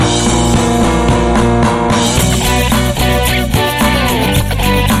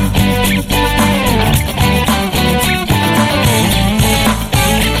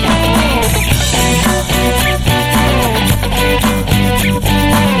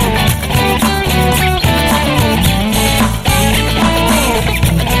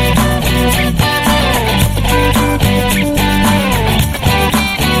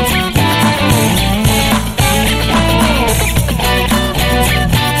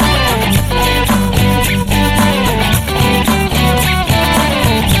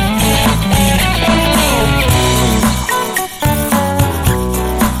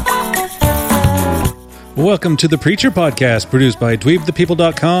welcome to the Preacher Podcast, produced by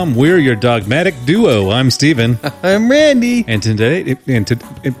dweebthepeople.com. We're your dogmatic duo. I'm Stephen. I'm Randy. And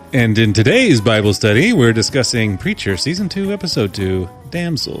in today's Bible study, we're discussing Preacher, Season 2, Episode 2,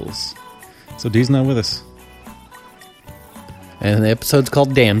 Damsels. So Dee's not with us. And the episode's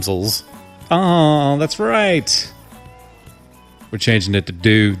called Damsels. Oh, that's right. We're changing it to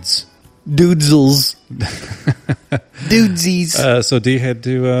Dudes. Dudesels. Dudesies. So Dee had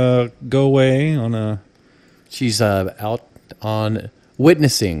to go away on a... She's out on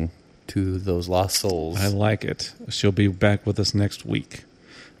witnessing to those lost souls. I like it. She'll be back with us next week.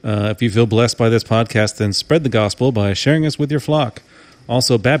 If you feel blessed by this podcast, then spread the gospel by sharing us with your flock.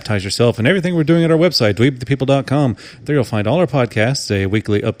 Also, baptize yourself in everything we're doing at our website, dweebthepeople.com. There you'll find all our podcasts, a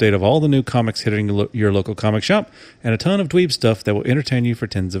weekly update of all the new comics hitting your local comic shop, and a ton of dweeb stuff that will entertain you for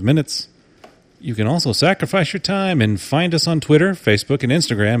tens of minutes. You can also sacrifice your time and find us on Twitter, Facebook, and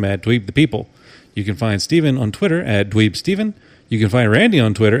Instagram at dweebthepeople. You can find Steven on Twitter at dweebsteven. You can find Randy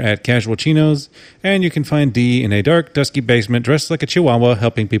on Twitter at casualchinos. And you can find Dee in a dark, dusky basement dressed like a chihuahua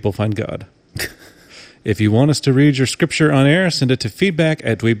helping people find God. If you want us to read your scripture on air, send it to feedback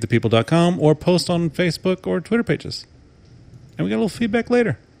at dweebthepeople.com or post on Facebook or Twitter pages. And we got a little feedback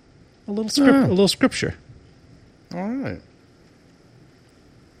later. A little scripture. All right.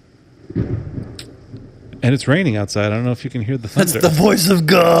 And it's raining outside. I don't know if you can hear the thunder. That's the voice of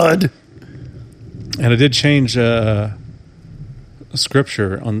God. And I did change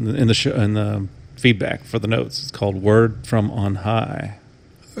scripture in the feedback for the notes. It's called Word from on High.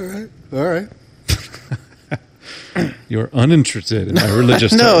 All right. You're uninterested in my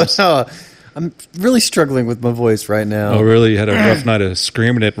religious terms. No. I'm really struggling with my voice right now. Oh, really? You had a rough night of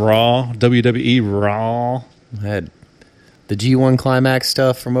screaming at Raw? WWE Raw? I had the G1 Climax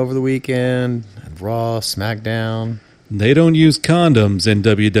stuff from over the weekend. Raw, SmackDown. They don't use condoms in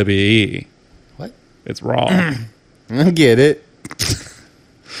WWE. What? It's Raw. I get it.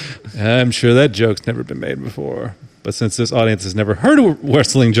 I'm sure that joke's never been made before. But since this audience has never heard a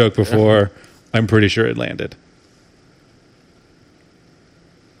wrestling joke before, I'm pretty sure it landed.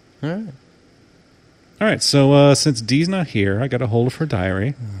 All right, so since Dee's not here, I got a hold of her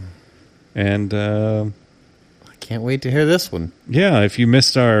diary. And I can't wait to hear this one. Yeah, if you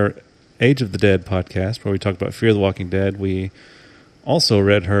missed our Age of the Dead podcast, where we talked about Fear the Walking Dead, we also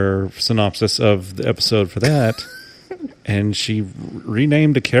read her synopsis of the episode for that. And she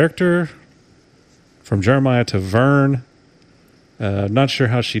renamed a character from Jeremiah to Vern. Not sure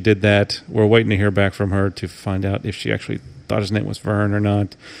how she did that. We're waiting to hear back from her to find out if she actually thought his name was Vern or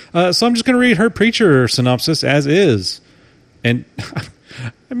not. So I'm just going to read her Preacher synopsis as is. And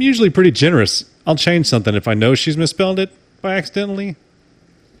I'm usually pretty generous. I'll change something if I know she's misspelled it by accidentally.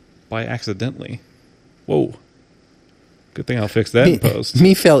 Whoa. Good thing I'll fix that in post.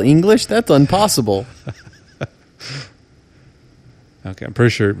 Me fell English? That's impossible. Okay, I'm pretty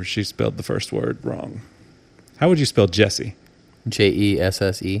sure she spelled the first word wrong. How would you spell Jesse? Jesse.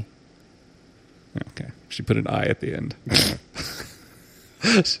 Okay, she put an I at the end.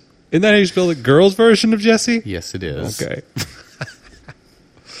 Isn't that how you spell the girl's version of Jesse? Yes, it is. Okay.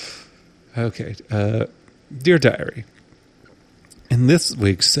 Okay, Dear Diary. In this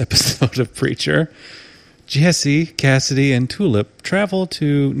week's episode of Preacher, Jesse, Cassidy, and Tulip travel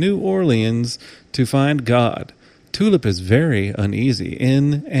to New Orleans to find God. Tulip is very uneasy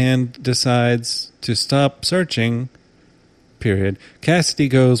and decides to stop searching, period. Cassidy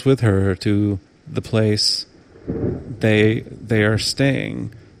goes with her to the place they are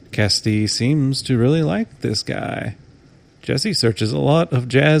staying. Cassidy seems to really like this guy. Jesse searches a lot of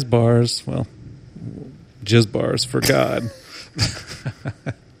jazz bars, jizz bars for God.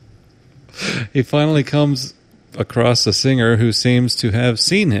 He finally comes across a singer who seems to have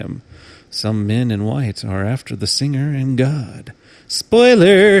seen him. Some men in white are after the singer and God.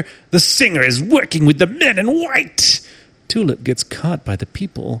 Spoiler! The singer is working with the men in white! Tulip gets caught by the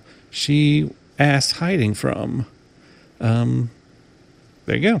people she asks hiding from. There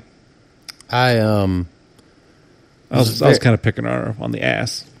you go. I was kind of picking her on the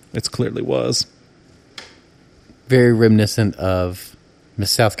ass. It clearly was. Very reminiscent of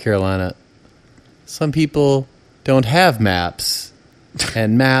Miss South Carolina. Some people don't have maps,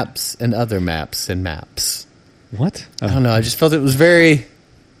 and maps, and other maps, and maps. What? I don't know. I just felt it was very,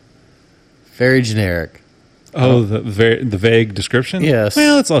 very generic. Oh, the vague description? Yes.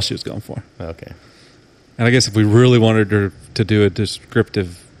 Well, that's all she was going for. Okay. And I guess if we really wanted her to do a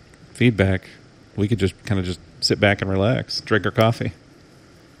descriptive feedback, we could just kind of just sit back and relax, drink our coffee.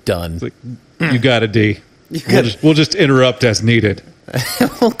 Done. It's like, you got it, D. We'll just interrupt as needed.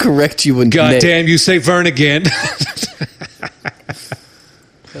 We'll correct you when... God damn, you say Vern again.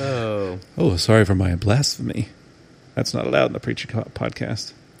 Oh, sorry for my blasphemy. That's not allowed in the Preacher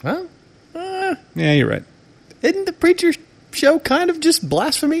podcast. Well, Yeah, you're right. isn't the Preacher show kind of just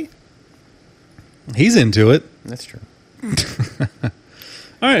blasphemy? He's into it. That's true.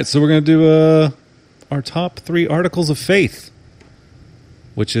 All right, so we're going to do our top 3 articles of faith,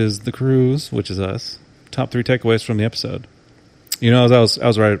 which is the cruise, which is us. Top 3 takeaways from the episode. You know, as I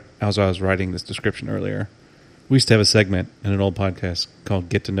was writing this description earlier, we used to have a segment in an old podcast called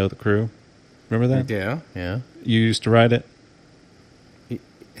 "Get to Know the Crew." Remember that? Yeah. You used to write it.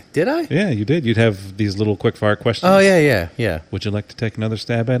 Did I? Yeah, you did. You'd have these little quick fire questions. Oh, yeah. Would you like to take another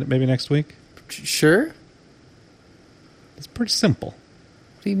stab at it maybe next week? Sure. It's pretty simple.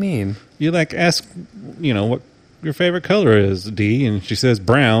 What do you mean? You ask, what your favorite color is, D, and she says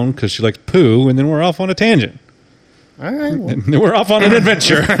brown because she likes poo, and then we're off on a tangent. All right. Well, And then we're off on an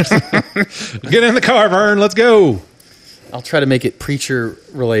adventure. Get in the car, Vern. Let's go. I'll try to make it Preacher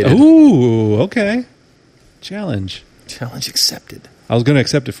related. Ooh, okay. Challenge. Challenge accepted. I was going to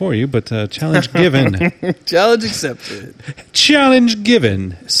accept it for you, but challenge given. Challenge accepted. Challenge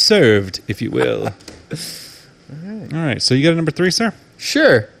given. Served, if you will. All right. So you got a number 3, sir?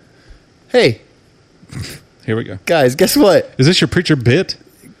 Sure. Hey, Here we go. guys, guess what? Is this your preacher bit?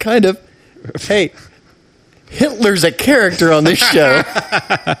 Kind of. Hey, Hitler's a character on this show.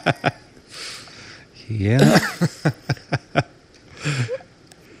 Yeah.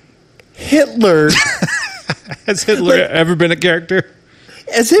 Hitler, Has Hitler ever been a character?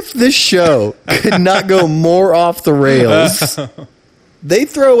 as if this show could not go more off the rails. They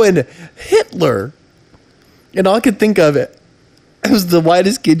throw in Hitler, and all I could think of it was the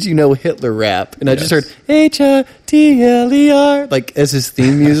Whitest Kids You Know Hitler rap, and I just heard Hitler like as his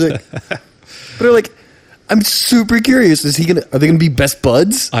theme music. But they're like, I'm super curious. Are they gonna be best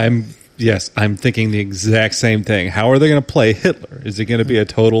buds? I'm thinking the exact same thing. How are they going to play Hitler? Is it going to be a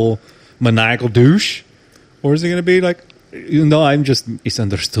total maniacal douche? Or is it going to be like, I'm just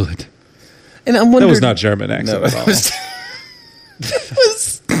misunderstood? And I'm wondering, That was not German accent at all. It was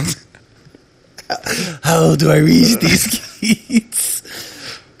how do I reach these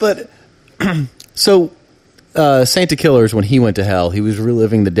kids? But so Santa Killers, when he went to hell, he was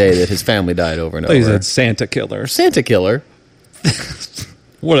reliving the day that his family died over and He over. said Santa Killer. Santa Killer.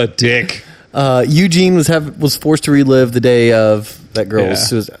 What a dick. Eugene was forced to relive the day of that girl's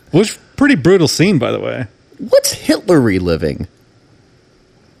suicide. Which pretty brutal scene, by the way. What's Hitler reliving?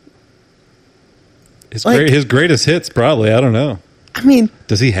 His greatest hits, probably. I don't know. I mean,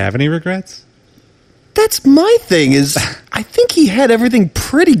 Does he have any regrets? that's my thing. Is I think he had everything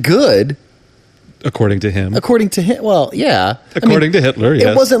pretty good. According to him. According to him, well, yeah. According to Hitler, yes.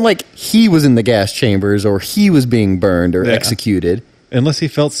 It wasn't like he was in the gas chambers or he was being burned or Yeah. executed. Unless he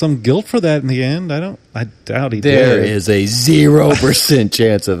felt some guilt for that in the end. I doubt he There did. is a 0%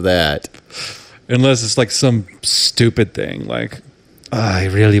 chance of that. Unless it's like some stupid thing, like, I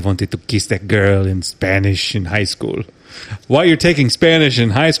really wanted to kiss that girl in Spanish in high school. While you're taking Spanish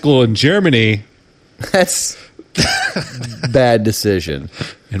in high school in Germany, That's bad decision.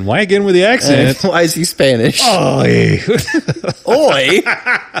 and why again with the And accent? why is he Spanish? Oi. Oi!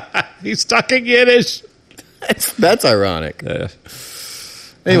 He's talking Yiddish. That's ironic.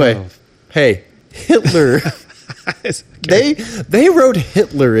 Anyway, hey, Hitler. They wrote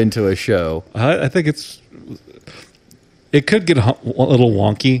Hitler into a show. I think it could get a little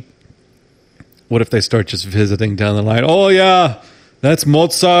wonky. What if they start just visiting down the line? Oh yeah, that's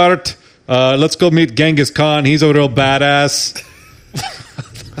Mozart. Let's go meet Genghis Khan. He's a real badass.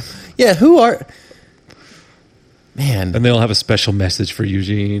 Yeah, who are... Man, And they'll have a special message for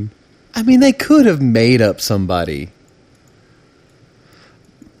Eugene. I mean, they could have made up somebody.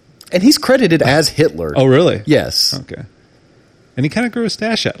 And he's credited as Hitler. Oh, really? Yes. Okay. And he kind of grew his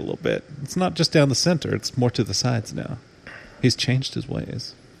stash out a little bit. It's not just down the center. It's more to the sides now. He's changed his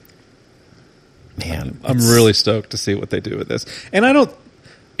ways. Man, I'm it's- really stoked to see what they do with this. And I don't...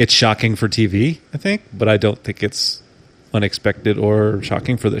 It's shocking for TV, I think, but I don't think it's unexpected or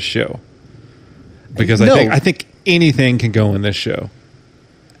shocking for this show. Because No. I think anything can go in this show.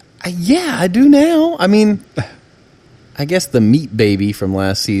 Yeah, I do now. I mean, I guess the meat baby from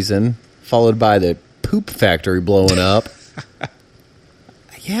last season, followed by the poop factory blowing up.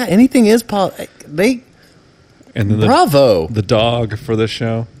 Yeah, anything is they And then bravo. the dog for this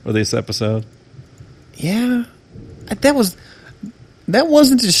show, or this episode. Yeah, that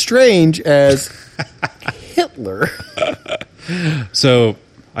wasn't as strange as Hitler. So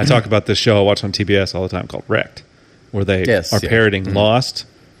I talk about this show I watch on TBS all the time called Wrecked, where they Yes, are yeah. parroting Lost,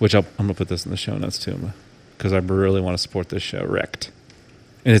 which I'm going to put this in the show notes too, because I really want to support this show, Wrecked.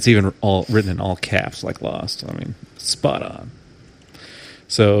 And it's even all written in all caps like Lost. I mean, spot on.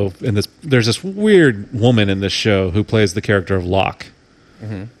 So there's this weird woman in this show who plays the character of Locke.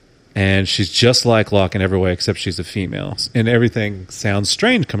 And she's just like Locke in every way except she's a female. And everything sounds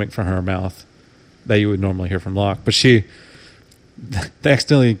strange coming from her mouth that you would normally hear from Locke. But they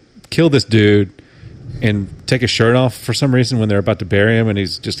accidentally kill this dude and take his shirt off for some reason when they're about to bury him, and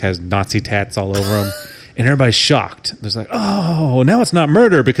he's just has Nazi tats all over him. And everybody's shocked. There's like, oh, now it's not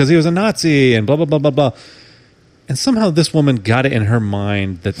murder because he was a Nazi and blah, blah, blah, blah, blah. And somehow this woman got it in her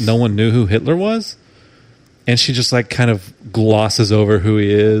mind that no one knew who Hitler was. And she just like kind of glosses over who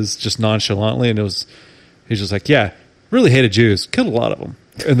he is just nonchalantly. And he's just like, yeah, really hated Jews, killed a lot of them.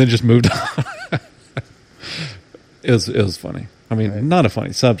 And then just moved on. It was funny. I mean, not a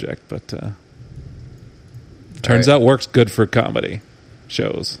funny subject, but turns out works good for comedy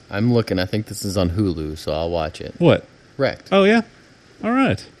shows. I'm looking. I think this is on Hulu, so I'll watch it. What? Wrecked. Oh, yeah? All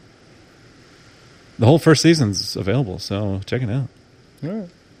right. The whole first season's available, so check it out. All right.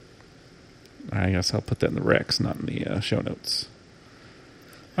 I guess I'll put that in the Rex, not in the show notes.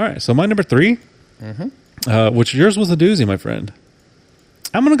 All right, so my number 3, which yours was a doozy, my friend.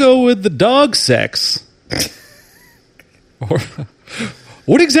 I'm going to go with the dog sex.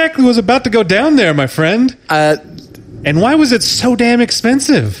 What exactly was about to go down there, my friend? And why was it so damn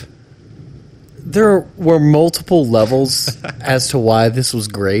expensive? There were multiple levels as to why this was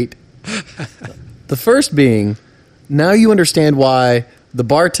great. The first being, now you understand why the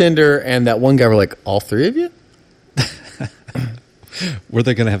bartender and that one guy were like, all three of you? Were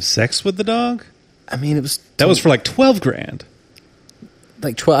they going to have sex with the dog? I mean, it was... That was for like $12,000.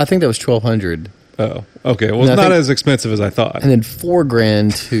 Like 12, I think that was $1,200. Oh, okay. Well, it's not as expensive as I thought. And then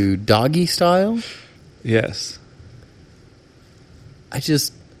 $4,000 to doggy style. Yes.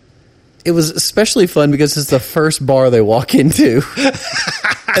 It was especially fun because it's the first bar they walk into.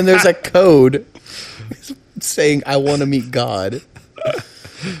 And there's a code saying, I want to meet God.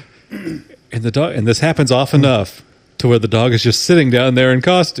 And this happens often enough to where the dog is just sitting down there in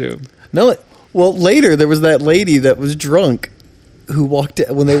costume. No, well, later there was that lady that was drunk who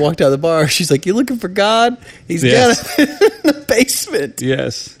when they walked out of the bar. She's like, "You looking for God? He's down in the basement."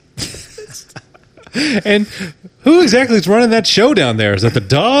 Yes. And who exactly is running that show down there? Is it the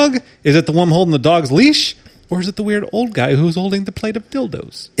dog? Is it the one holding the dog's leash? Or is it the weird old guy who's holding the plate of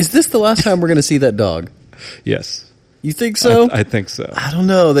dildos? Is this the last time we're going to see that dog? Yes. You think so? I think so. I don't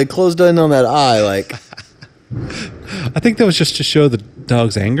know. They closed in on that eye. Like, I think that was just to show the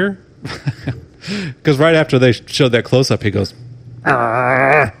dog's anger. Because right after they showed that close-up, he goes,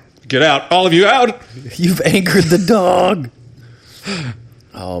 "Get out. All of you out. You've angered the dog."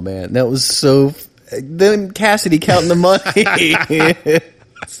 Oh, man. That was so... Then Cassidy counting the money.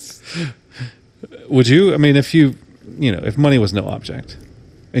 Would you? I mean, if money was no object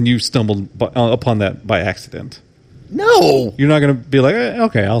and you stumbled upon that by accident... No. You're not going to be like,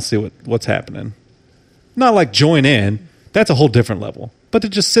 okay, I'll see what's happening. Not like join in. That's a whole different level. But to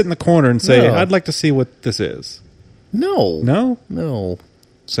just sit in the corner and say, No. I'd like to see what this is. No. No? No.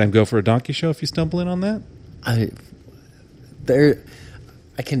 Same go for a donkey show if you stumble in on that? I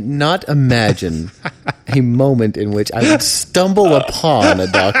cannot imagine a moment in which I would stumble upon a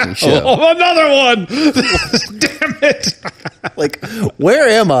donkey show. Oh, another one! Damn it! Like, where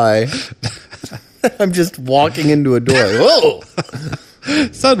am I? I'm just walking into a door. Whoa!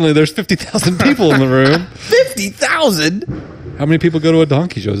 Suddenly there's 50,000 people in the room. 50,000? How many people go to a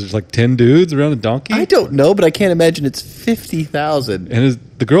donkey show? There's like 10 dudes around a donkey? I don't know, but I can't imagine it's 50,000. And is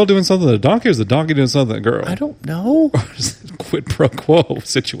the girl doing something to the donkey, or is the donkey doing something to the girl? I don't know. Or is it a quid pro quo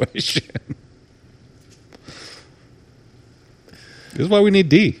situation? This is why we need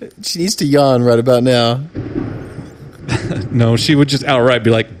D. She needs to yawn right about now. No, she would just outright be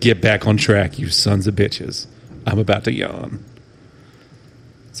like, "Get back on track, you sons of bitches. I'm about to yawn."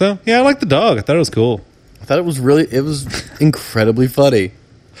 So, yeah, I like the dog. I thought it was cool. I thought it was incredibly funny.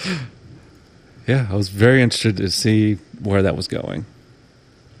 Yeah, I was very interested to see where that was going.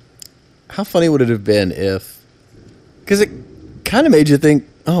 How funny would it have been if... Because it kind of made you think,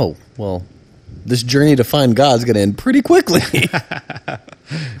 oh, well, this journey to find God's going to end pretty quickly.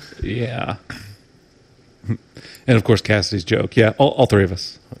 Yeah. And, of course, Cassidy's joke. Yeah, all three of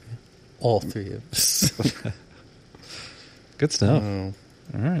us. All three of us. Good stuff.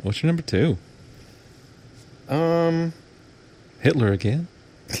 All right, what's your number 2? Hitler again?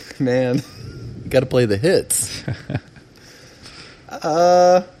 Man, you got to play the hits.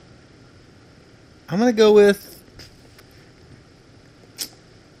 I'm going to go with...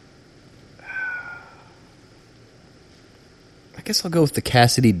 I guess I'll go with the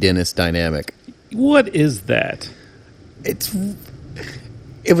Cassidy-Dennis dynamic. What is that? It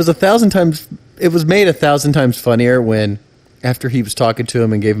was 1,000 times... It was made 1,000 times funnier when after he was talking to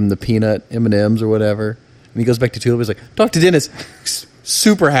him and gave him the peanut M&Ms or whatever. And he goes back to Tulip. He's like, talk to Dennis.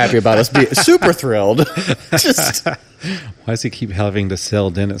 Super happy about us being super thrilled. Just Why does he keep having to sell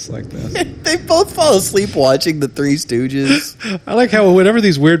Dennis like this? they both fall asleep watching the Three Stooges. I like how whatever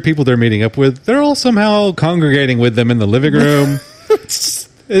these weird people they're meeting up with, they're all somehow congregating with them in the living room.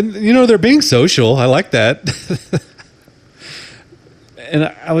 And, they're being social. I like that. And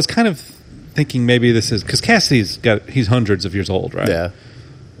I was kind of thinking maybe this is... Because he's hundreds of years old, right? Yeah.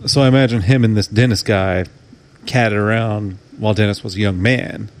 So I imagine him and this Dennis guy catted around while Dennis was a young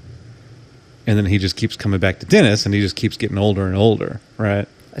man. And then he just keeps coming back to Dennis, and he just keeps getting older and older, right?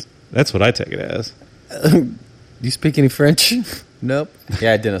 That's what I take it as. Do you speak any French? Nope.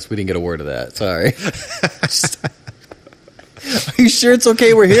 Yeah, Dennis, we didn't get a word of that. Sorry. Are you sure it's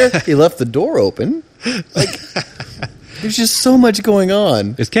okay we're here? He left the door open. Like, there's just so much going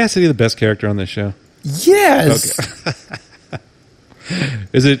on. Is Cassidy the best character on this show? Yes. Okay.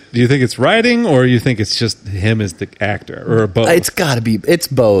 Do you think it's writing, or you think it's just him as the actor, or both? It's got to be. It's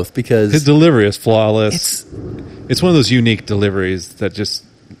both, because his delivery is flawless. It's one of those unique deliveries that just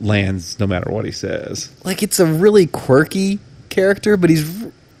lands no matter what he says. Like, it's a really quirky character, but he's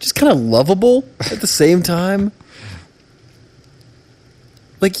just kind of lovable at the same time.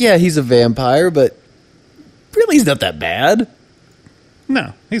 Like, yeah, he's a vampire, but really he's not that bad.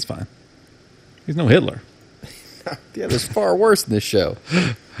 No, he's fine. He's no Hitler. Yeah, there's far worse in this show.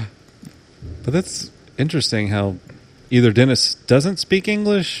 But that's interesting how either Dennis doesn't speak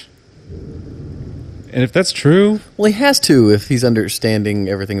English, and if that's true... Well, he has to if he's understanding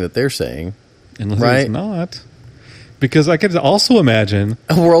everything that they're saying. Unless right? he's not. Because I could also imagine...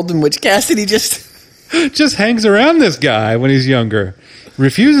 A world in which Cassidy just hangs around this guy when he's younger.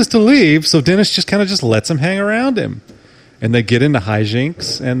 Refuses to leave, so Dennis just kind of just lets him hang around him. And they get into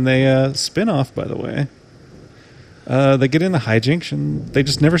hijinks, and they spin off, by the way. They get into hijinks, and they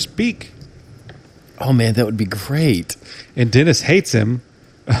just never speak. Oh, man, that would be great. And Dennis hates him,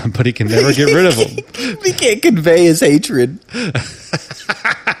 but he can never get rid of him. He can't convey his hatred.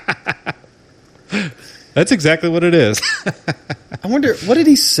 That's exactly what it is. I wonder, what did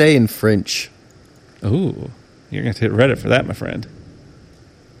he say in French? Ooh, you're going to hit Reddit for that, my friend.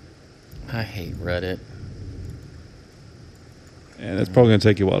 I hate Reddit. And it's probably going to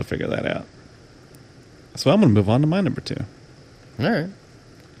take you a while to figure that out. So I'm going to move on to my number 2. All right.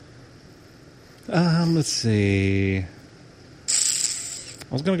 Let's see. I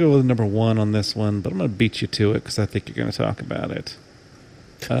was going to go with number 1 on this one, but I'm going to beat you to it because I think you're going to talk about it.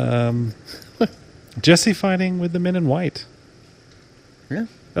 Jesse fighting with the men in white. Yeah.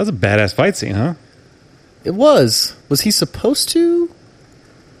 That was a badass fight scene, huh? It was. Was he supposed to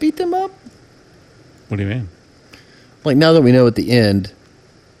beat them up? What do you mean? Like, now that we know at the end,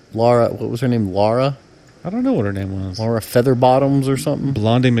 Laura, what was her name? Laura? I don't know what her name was. Laura Featherbottoms or something?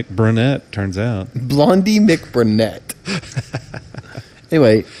 Blondie McBurnett, turns out. Blondie McBurnett.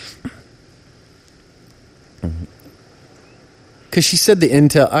 Anyway. Because she said the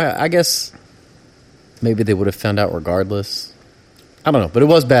intel, I guess maybe they would have found out regardless. I don't know, but it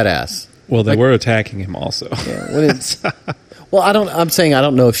was badass. Well, they were attacking him also. Yeah, well, I'm saying I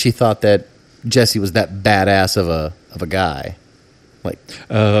don't know if she thought that Jesse was that badass of a guy. Like,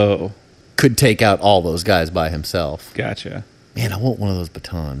 oh, could take out all those guys by himself. Gotcha. Man, I want one of those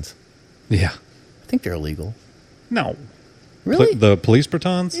batons. Yeah. I think they're illegal. No. Really? The police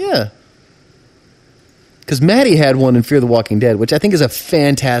batons? Yeah. Because Maddie had one in Fear the Walking Dead, which I think is a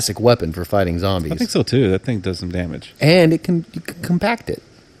fantastic weapon for fighting zombies. I think so, too. That thing does some damage. And you can compact it.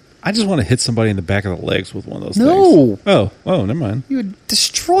 I just want to hit somebody in the back of the legs with one of those No. things. Oh, never mind. You would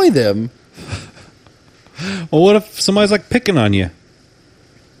destroy them. Well, what if somebody's like picking on you?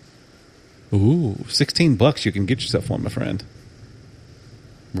 Ooh, $16 you can get yourself one, my friend.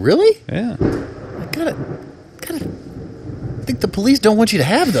 Really? Yeah. I gotta I think the police don't want you to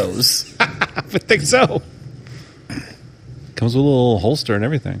have those. I think so. Comes with a little holster and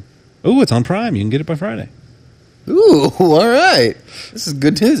everything. Ooh, it's on Prime. You can get it by Friday. Ooh, all right. This is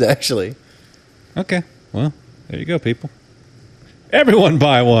good news, actually. Okay. Well, there you go, people. Everyone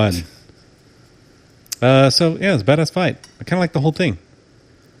buy one. So, yeah, it's a badass fight. I kind of like the whole thing.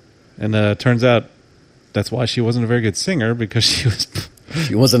 And turns out that's why she wasn't a very good singer, because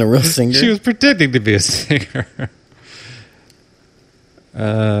She wasn't a real singer? She was pretending to be a singer.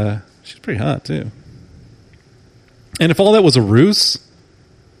 She's pretty hot, too. And if all that was a ruse,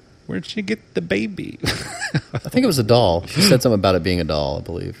 where'd she get the baby? I think it was a doll. She said something about it being a doll, I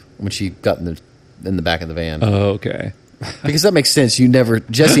believe, when she got in the back of the van. Oh, okay. Because that makes sense.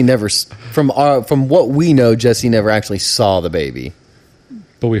 Jesse never, from what we know, Jesse never actually saw the baby.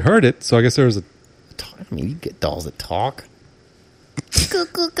 But we heard it, so I guess there was a... I mean, you get dolls that talk.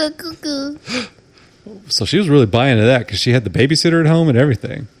 So she was really buying into that because she had the babysitter at home and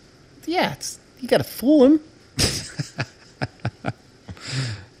everything. Yeah, you got to fool him.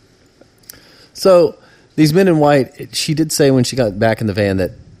 So these men in white, she did say when she got back in the van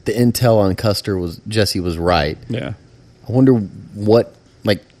that the intel on Jesse was right. Yeah. I wonder what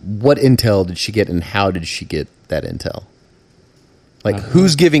intel did she get and how did she get that intel? Like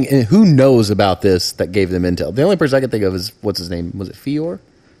who knows about this that gave them intel? The only person I can think of is, what's his name? Was it Fior?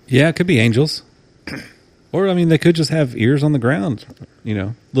 Yeah, it could be angels. Or, I mean, they could just have ears on the ground.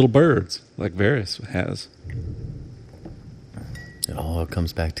 Little birds, like Varys has. It all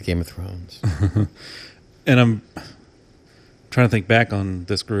comes back to Game of Thrones. And I'm trying to think back on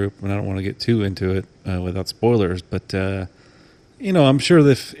this group, and I don't want to get too into it without spoilers, but, I'm sure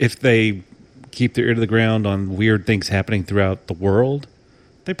that if they keep their ear to the ground on weird things happening throughout the world,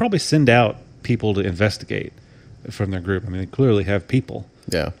 they probably send out people to investigate from their group. I mean, they clearly have people.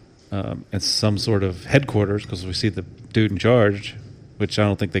 Yeah. At some sort of headquarters, because we see the dude in charge, which I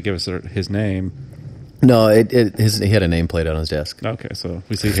don't think they give us his name. No, he had a nameplate on his desk. Okay, so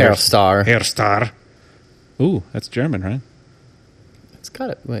we see Herr Star. Herr Star. Ooh, that's German, right? It's got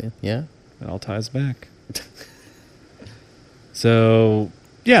it. Wait, yeah. It all ties back. So,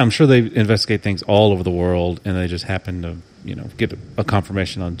 yeah, I'm sure they investigate things all over the world, and they just happen to, get a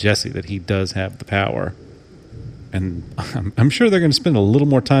confirmation on Jesse that he does have the power. And I'm sure they're going to spend a little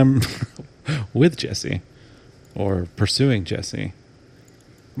more time with Jesse or pursuing Jesse.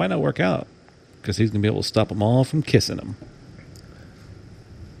 Might not work out because he's going to be able to stop them all from kissing him.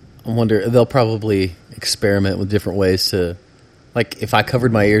 I wonder, they'll probably experiment with different ways to, like, if I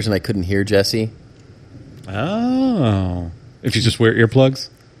covered my ears and I couldn't hear Jesse. Oh. If you just wear earplugs?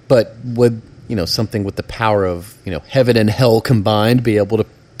 But would, something with the power of, heaven and hell combined be able to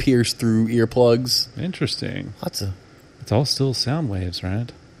pierce through earplugs? Interesting. It's all still sound waves,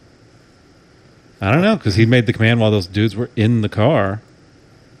 right? I don't know, because he made the command while those dudes were in the car.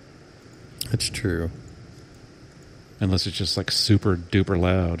 That's true. Unless it's just like super duper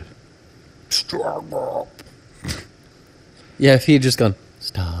loud. Stop. Yeah, if he had just gone,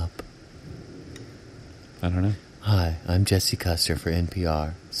 stop. I don't know. Hi, I'm Jesse Custer for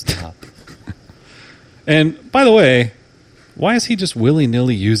NPR. Stop. And by the way, why is he just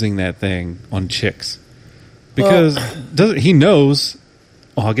willy-nilly using that thing on chicks? Because he knows...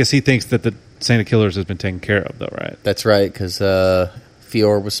 Well, I guess he thinks that the Saint of Killers has been taken care of, though, right? That's right, because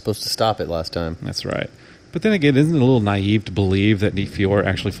Fior was supposed to stop it last time. That's right. But then again, isn't it a little naive to believe that Fior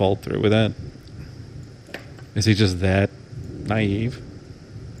actually followed through with that? Is he just that naive?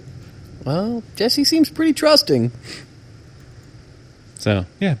 Well, Jesse seems pretty trusting. So,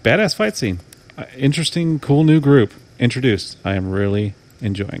 yeah, badass fight scene. Interesting, cool new group introduced. I am really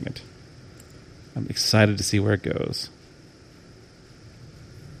enjoying it. I'm excited to see where it goes.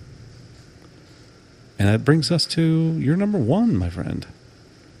 And that brings us to your number one, my friend.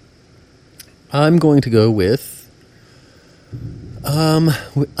 I'm going to go with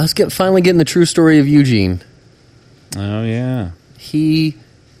us finally getting the true story of Eugene. Oh, yeah.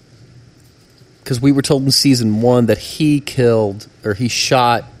 Because we were told in season 1 that he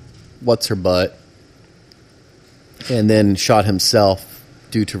shot what's-her-butt and then shot himself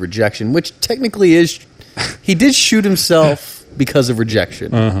due to rejection, which technically is... He did shoot himself because of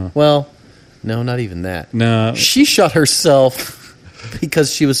rejection. Uh-huh. Well, no, not even that. No. She shot herself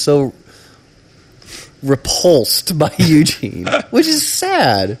because she was so repulsed by Eugene, which is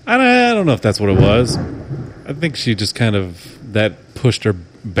sad. I don't know if that's what it was. I think she just kind of... That pushed her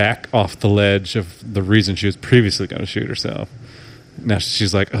back off the ledge of the reason she was previously going to shoot herself. Now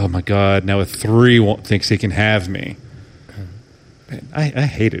she's like, oh my God, now a 3 thinks he can have me. Man, I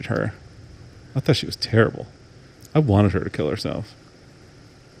hated her. I thought she was terrible. I wanted her to kill herself.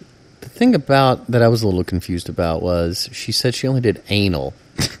 The thing about that I was a little confused about was she said she only did anal.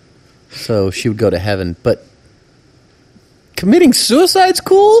 So she would go to heaven. But committing suicide's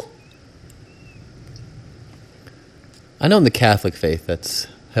cool? I know in the Catholic faith that's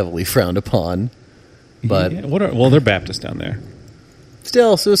heavily frowned upon. But Yeah, well, they're Baptist down there.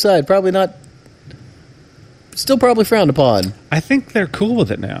 Still, suicide, probably not... Still probably frowned upon. I think they're cool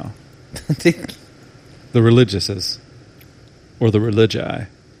with it now. The religiouses. Or the religii.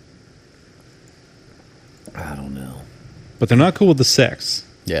 I don't know. But they're not cool with the sex.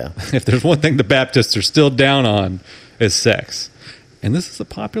 Yeah. If there's one thing the Baptists are still down on, is sex. And this is a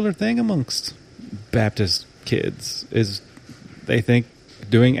popular thing amongst Baptist kids, is they think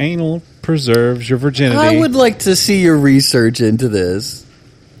doing anal preserves your virginity. I would like to see your research into this.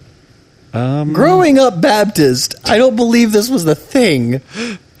 Growing up Baptist, I don't believe this was the thing.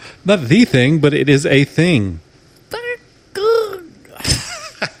 Not the thing, but it is a thing.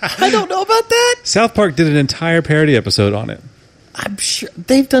 I don't know about that. South Park did an entire parody episode on it, I'm sure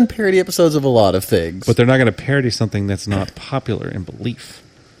they've done parody episodes of a lot of things. but they're not going to parody something that's not popular in belief.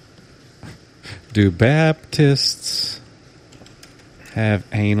 Do Baptists have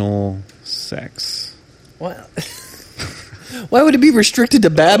anal sex? What? Why would it be restricted to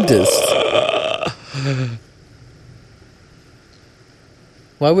Baptists?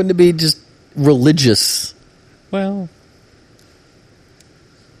 Why wouldn't it be just religious? Well,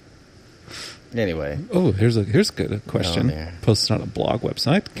 Anyway. oh, here's a good question. there. Posted on a blog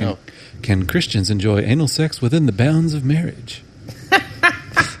website. Oh. Can Christians enjoy anal sex within the bounds of marriage?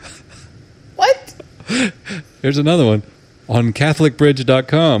 What? Here's another one. On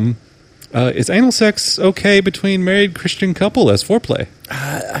CatholicBridge.com, is anal sex okay between married Christian couple as foreplay?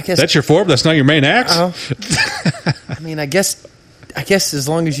 I guess That's your foreplay? That's not your main act? I mean, I guess as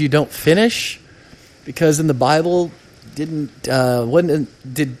long as you don't finish, because in the Bible,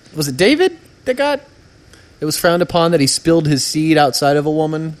 was it David that it was frowned upon that he spilled his seed outside of a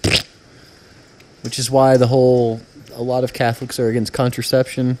woman, which is why a lot of Catholics are against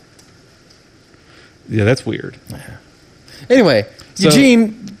contraception. Yeah, that's weird. Anyway, So-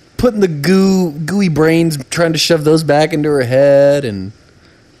 Eugene putting the gooey brains, trying to shove those back into her head, and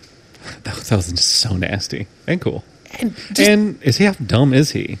That was just so nasty and cool. just- And how dumb is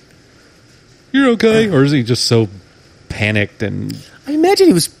he? You're okay? Or is he just so panicked and... I imagine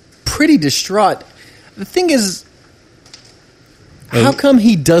he was pretty distraught. The thing is, how come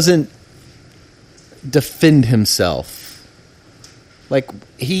he doesn't defend himself? Like,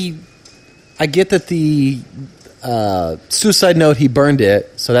 I get that the suicide note, he burned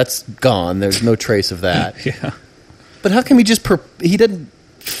it, so that's gone. There's no trace of that. Yeah. But how come he he didn't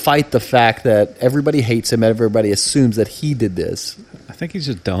fight the fact that everybody hates him, everybody assumes that he did this? I think he's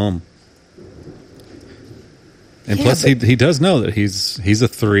just dumb. And Yeah, plus, but- he does know that he's a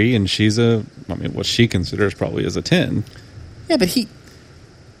 3 and she's what she considers probably as a 10. Yeah, but he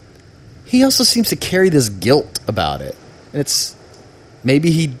also seems to carry this guilt about it. And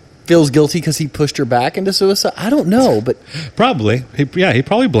maybe he feels guilty because he pushed her back into suicide. I don't know, but Probably. He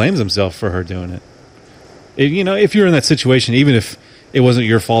probably blames himself for her doing it. If you're in that situation, even if it wasn't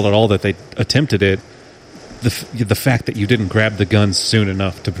your fault at all that they attempted it, the fact that you didn't grab the gun soon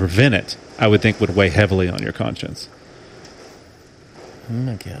enough to prevent it, I would think would weigh heavily on your conscience.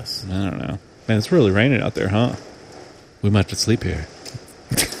 I guess. I don't know. Man, it's really raining out there, huh? We might have to sleep here.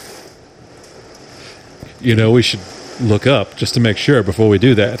 We should look up just to make sure before we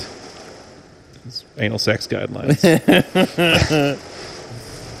do that. It's anal sex guidelines.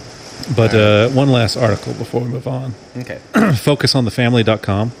 But one last article before we move on. Okay.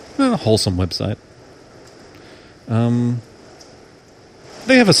 Focusonthefamily.com, a wholesome website.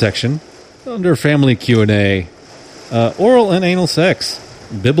 They have a section under family Q&A, oral and anal sex,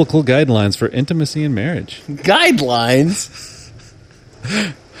 biblical guidelines for intimacy in marriage. Guidelines?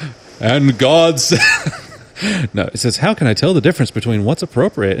 And God's... No, it says, how can I tell the difference between what's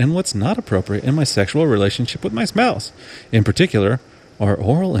appropriate and what's not appropriate in my sexual relationship with my spouse? In particular, are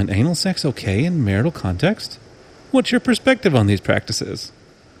oral and anal sex okay in marital context? What's your perspective on these practices?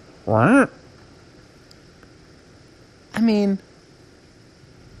 I mean,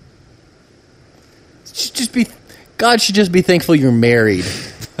 God should just be thankful you're married.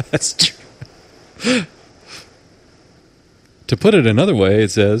 That's true. To put it another way,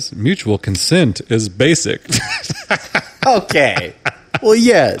 it says, mutual consent is basic. Okay. Well,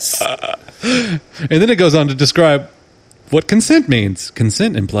 yes. And then it goes on to describe what consent means.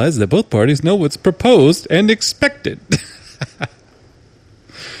 Consent implies that both parties know what's proposed and expected.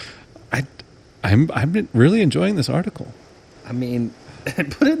 I'm really enjoying this article. I mean,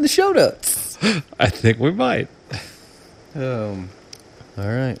 put it in the show notes. I think we might. All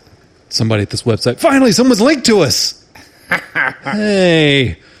right. Somebody at this website. Finally, someone's linked to us.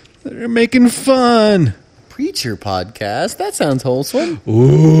 Hey, they're making fun. Preacher podcast. That sounds wholesome.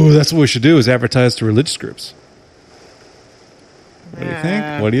 Ooh, that's what we should do is advertise to religious groups. What do you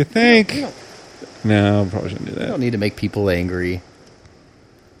think? What do you think? No, probably shouldn't do I that. don't need to make people angry.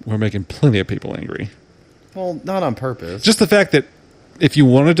 We're making plenty of people angry. Well, not on purpose. Just the fact that if you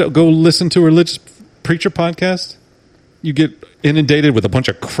wanted to go listen to a religious preacher podcast, you get inundated with a bunch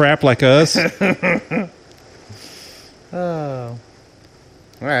of crap like us. Oh.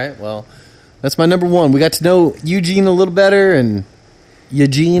 All right. Well, that's my number one. We got to know Eugene a little better and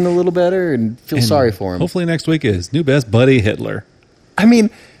Eugene a little better and feel And sorry for him. Hopefully next week is new best buddy Hitler. I mean,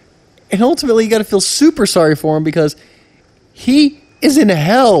 and ultimately you got to feel super sorry for him because he is in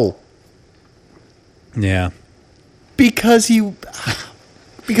hell Yeah. because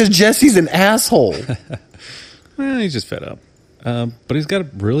Jesse's an asshole. Well, he's just fed up. But he's got a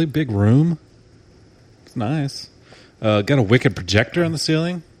really big room. It's nice. Got a wicked projector on the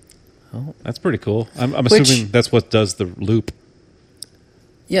ceiling. Oh. That's pretty cool. I'm assuming that's what does the loop.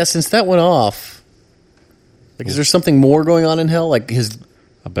 Yeah, since that went off, like, is there something more going on in hell? Like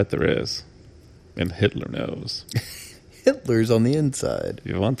I bet there is. And Hitler knows. Hitler's on the inside.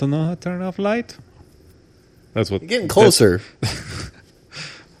 You want to know how to turn off light? That's what. You're getting closer.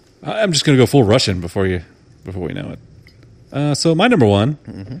 I'm just going to go full Russian before we know it. So my number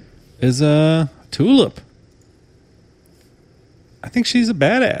one is Tulip. I think she's a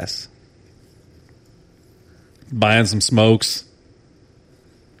badass. Buying some smokes.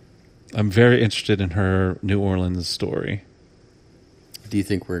 I'm very interested in her New Orleans story. Do you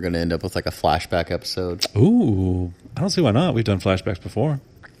think we're going to end up with like a flashback episode? Ooh, I don't see why not. We've done flashbacks before.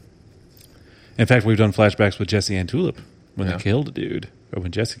 In fact, we've done flashbacks with Jesse and Tulip when they killed a dude, or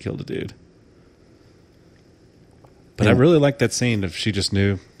when Jesse killed a dude. But I really like that scene of she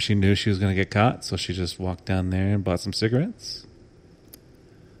knew she was going to get caught, so she just walked down there and bought some cigarettes.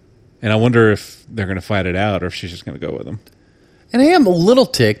 And I wonder if they're going to fight it out or if she's just going to go with them. And I am a little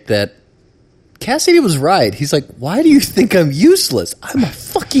ticked that Cassidy was right. He's like, why do you think I'm useless? I'm a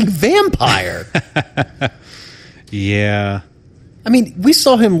fucking vampire. Yeah. I mean, we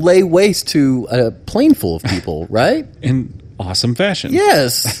saw him lay waste to a plane full of people, right? In awesome fashion.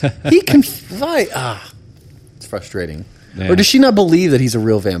 Yes. He can fight. It's frustrating. Yeah. Or does she not believe that he's a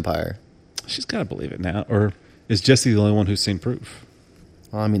real vampire? She's got to believe it now. Or is Jesse the only one who's seen proof?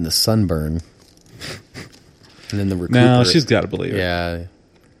 Well, I mean, the sunburn. And then the recruiter. No, she's got to believe it. Yeah.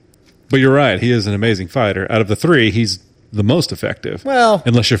 But you're right. He is an amazing fighter. Out of the three, he's the most effective. Well,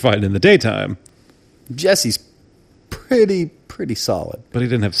 unless you're fighting in the daytime. Jesse's pretty solid. But he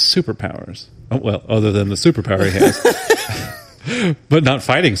didn't have superpowers. Oh, well, other than the superpower he has. But not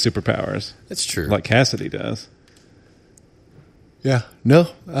fighting superpowers. That's true. Like Cassidy does. Yeah. No.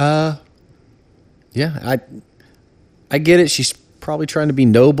 Yeah, I get it. She's probably trying to be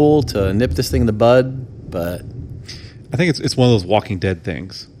noble to nip this thing in the bud, but I think it's one of those Walking Dead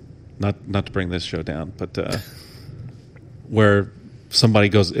things. Not to bring this show down, but where somebody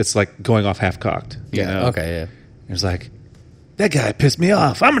goes, it's like going off half cocked. You know? Okay, yeah. It's like, that guy pissed me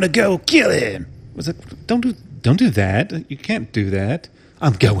off. I'm gonna go kill him. Was it? Don't do that. You can't do that.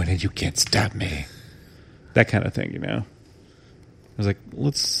 I'm going and you can't stop me. That kind of thing, you know. I was like,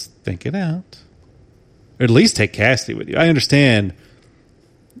 let's think it out. Or at least take Cassidy with you. I understand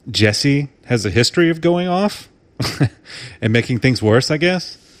Jesse has a history of going off and making things worse, I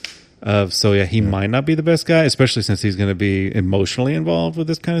guess. So, yeah, he might not be the best guy, especially since he's going to be emotionally involved with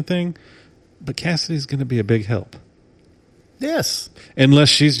this kind of thing. But Cassidy's going to be a big help. Yes. Unless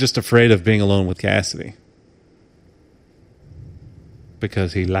she's just afraid of being alone with Cassidy.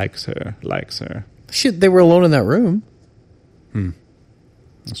 Because he likes her. Shit, they were alone in that room.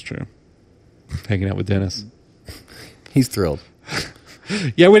 That's true. Hanging out with Dennis. He's thrilled.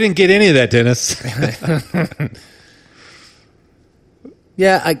 Yeah, we didn't get any of that, Dennis.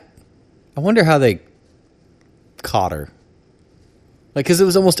 Yeah, I wonder how they caught her. Like, because it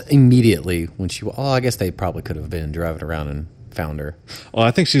was almost immediately when she... Oh, I guess they probably could have been driving around and found her. Well,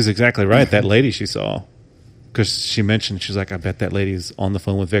 I think she's exactly right. That lady she saw. Because she mentioned, she's like, I bet that lady's on the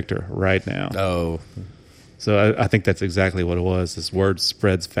phone with Victor right now. Oh. So I think that's exactly what it was. This word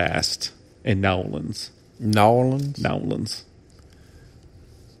spreads fast in New Orleans. New Orleans? New Orleans.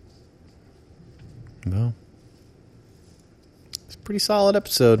 Well, it's a pretty solid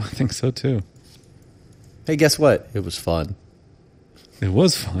episode. I think so, too. Hey, guess what? It was fun. It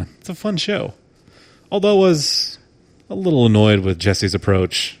was fun. It's a fun show. Although I was a little annoyed with Jesse's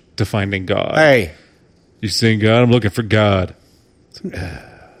approach to finding God. Hey. You seen God? I'm looking for God.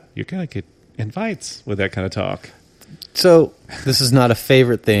 You're going to get invites with that kind of talk. So, this is not a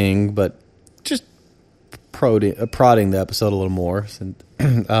favorite thing, but just prodding the episode a little more.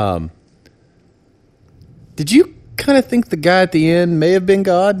 Did you kind of think the guy at the end may have been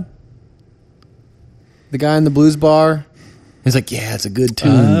God? The guy in the blues bar? He's like, yeah, it's a good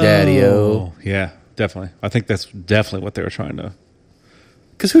tune, Daddy-o. Yeah, definitely. I think that's definitely what they were trying to...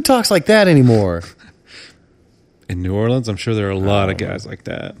 Because who talks like that anymore? In New Orleans, I'm sure there are a lot of guys like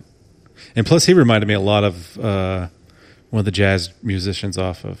that. And plus, he reminded me a lot of one of the jazz musicians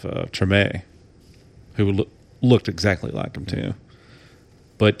off of Treme, who looked exactly like him, too.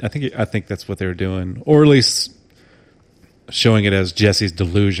 But I think that's what they were doing. Or at least showing it as Jesse's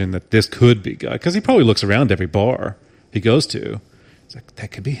delusion that this could be God. Because he probably looks around every bar he goes to. He's like,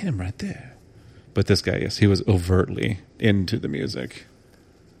 that could be him right there. But this guy, yes, he was overtly into the music.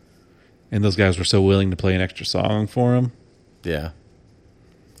 And those guys were so willing to play an extra song for him. Yeah.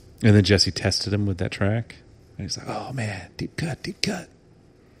 And then Jesse tested him with that track. And he's like, oh, man, deep cut, deep cut.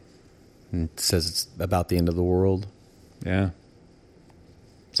 And it says it's about the end of the world. Yeah.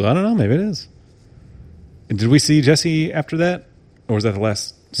 So I don't know. Maybe it is. And did we see Jesse after that? Or was that the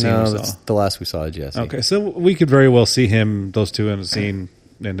last scene No, we saw? that's the last we saw of Jesse. Okay, so we could very well see him, those two, in a scene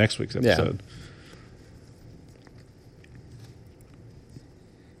in next week's episode.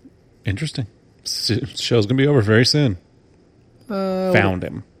 Interesting. Show's going to be over very soon. Found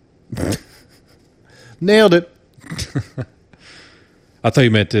him. Nailed it. I thought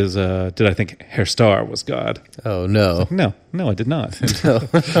you meant did I think Herr Starr was God? Oh, no. No, I did not. No,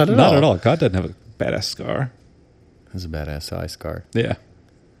 not At all. God doesn't have a badass scar. It was a badass eye scar. Yeah.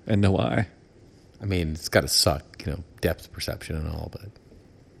 And no eye. I mean, it's got to suck, depth perception and all, but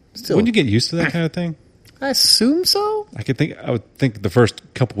still. Wouldn't you get used to that kind of thing? I assume so. I would think the first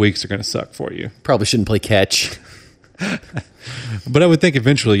couple weeks are going to suck for you. Probably shouldn't play catch. But I would think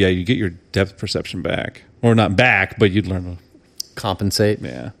eventually, yeah, you get your depth perception back. Or not back, but you'd learn Compensate.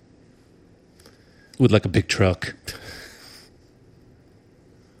 yeah. With like a big truck.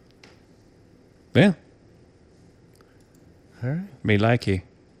 Yeah. All right. Me likey.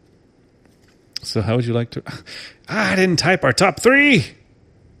 So how would you like to... I didn't type our top 3!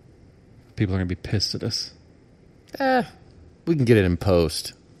 People are going to be pissed at us. We can get it in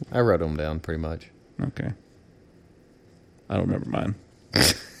post. I wrote them down pretty much. Okay. I don't remember mine.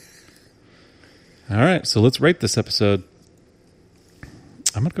 All right, so let's rate this episode.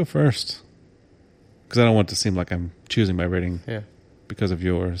 I'm going to go first. Because I don't want it to seem like I'm choosing my rating because of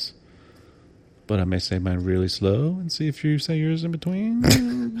yours. But I may say mine really slow and see if you say yours in between.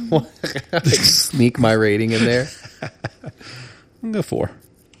 Sneak my rating in there. I'm going to go 4.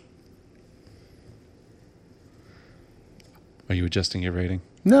 Are you adjusting your rating?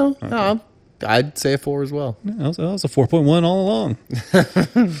 No, I'd say a 4 as well. No, that was a 4.1 all along.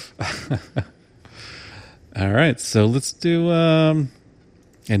 All right, so let's do...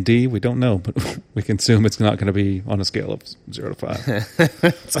 and D, we don't know, but we can assume it's not going to be on a scale of 0 to 5.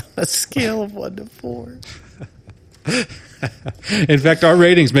 It's on a scale of 1 to 4. In fact, our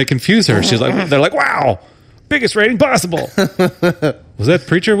ratings may confuse her. They're like, wow, biggest rating possible. Was that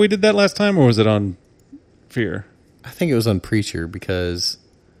Preacher we did that last time, or was it on Fear? I think it was on Preacher because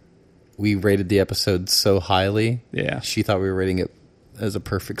we rated the episode so highly. Yeah. She thought we were rating it as a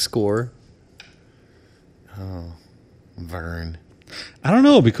perfect score. Oh, Vern. I don't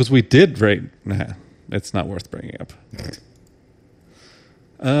know, because we did rate... Nah, it's not worth bringing up.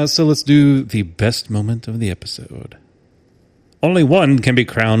 So let's do the best moment of the episode. Only one can be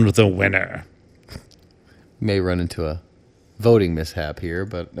crowned the winner. May run into a voting mishap here,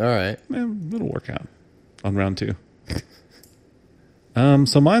 but all right. It'll work out on round 2.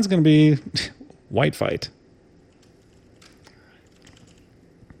 So mine's going to be White Fight.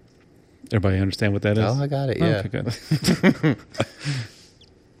 Everybody understand what that is? Oh, I got it, yeah. Okay, good.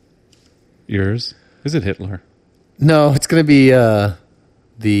 Yours? Is it Hitler? No, it's going to be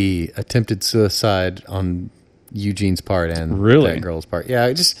the attempted suicide on Eugene's part and Really? that girl's part. Yeah,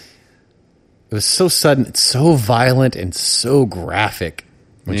 it was so sudden. It's so violent and so graphic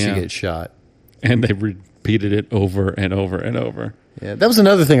when she gets shot. And they repeated it over and over and over. Yeah, that was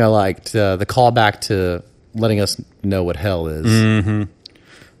another thing I liked, the callback to letting us know what hell is. Mm-hmm.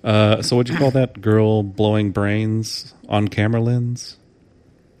 So what'd you call that? Girl blowing brains on camera lens?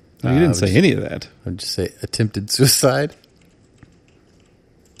 No, you didn't say any of that. I'd just say attempted suicide.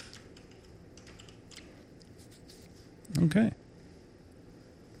 Okay.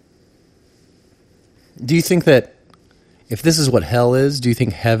 Do you think that if this is what hell is, do you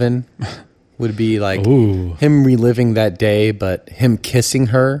think heaven would be like Ooh. him reliving that day, but him kissing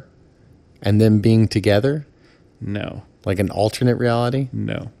her and them being together? No. Like an alternate reality?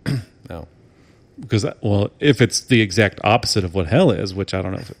 No. No. Because, if it's the exact opposite of what hell is, which I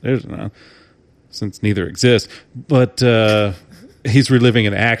don't know if it is or not, since neither exists, but he's reliving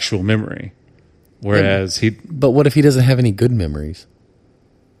an actual memory. Whereas But what if he doesn't have any good memories?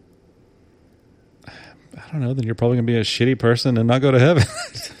 I don't know, then you're probably going to be a shitty person and not go to heaven.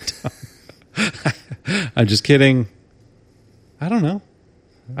 I'm just kidding. I don't know.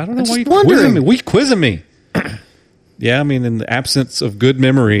 I don't know why you're quizzing me. Why you quizzing me? Yeah, I mean, in the absence of good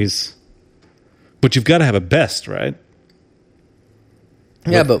memories. But you've got to have a best, right?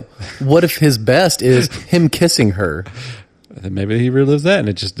 Yeah, but what if his best is him kissing her? Then maybe he relives that and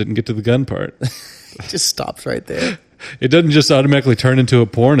it just didn't get to the gun part. It just stops right there. It doesn't just automatically turn into a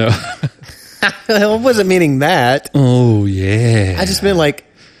porno. I wasn't meaning that. Oh, yeah. I just meant like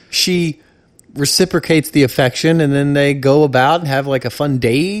she reciprocates the affection and then they go about and have like a fun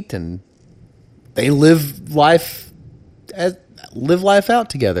date and they live life out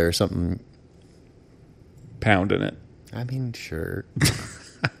together or something. pounding it. I mean, sure.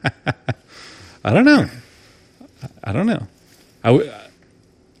 I don't know.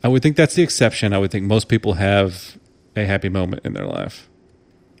 I would think that's the exception. I would think most people have a happy moment in their life.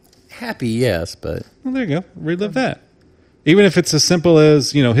 Happy, yes, but Well, there you go. Relive that. Even if it's as simple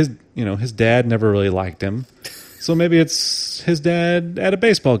as, his dad never really liked him. So maybe it's his dad at a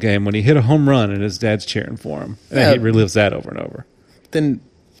baseball game when he hit a home run and his dad's cheering for him. And Yeah. he relives that over and over. then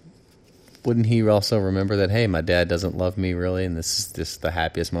wouldn't he also remember that, hey, my dad doesn't love me really, and this is just the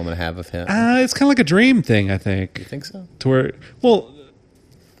happiest moment I have of him? It's kind of like a dream thing, I think. You think so? To where, well,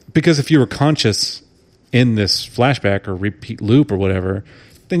 because if you were conscious in this flashback or repeat loop or whatever,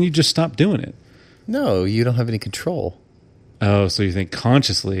 then you just stop doing it. No, you don't have any control. Oh, so you think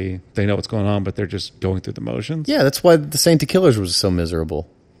consciously they know what's going on, but they're just going through the motions? Yeah, that's why the Saint of Killers was so miserable.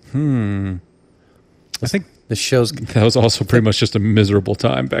 I think The show's... that was also pretty much just a miserable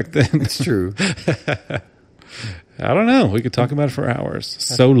time back then. It's true. I don't know. We could talk about it for hours.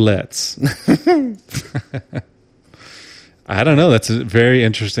 So let's. I don't know. That's a very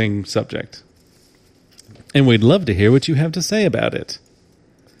interesting subject. And we'd love to hear what you have to say about it.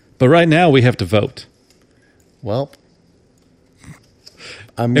 But right now we have to vote. Well,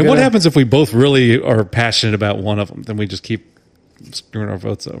 And what happens if we both really are passionate about one of them? Then we just keep screwing our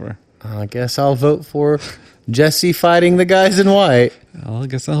votes over. I guess I'll vote for Jesse fighting the guys in white. Well, I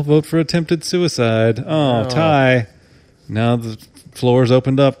guess I'll vote for attempted suicide. Oh, Oh. tie. Now the floor's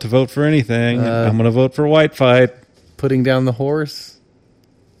opened up to vote for anything. I'm going to vote for white fight. Putting down the horse.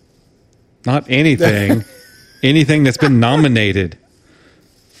 Not anything. Anything that's been nominated.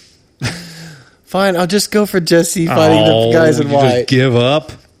 Fine, I'll just go for Jesse fighting the guys in you white. Just give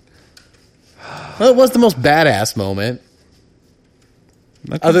up. Well, it was the most badass moment.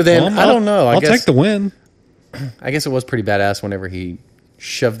 Other than- I don't know, I I'll guess- take the win. I guess it was pretty badass whenever he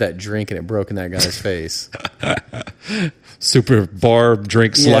shoved that drink and it broke in that guy's face. Super bar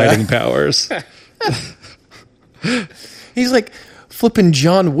drink sliding powers. He's like flipping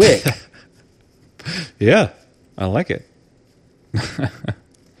John Wick. Yeah, I like it.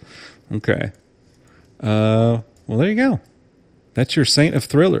 Okay. Well, there you go. That's your Saint of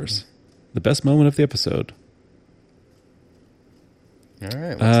Thrillers. The best moment of the episode. All right,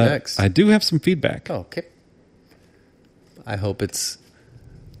 what's next? I do have some feedback. Oh, okay. I hope it's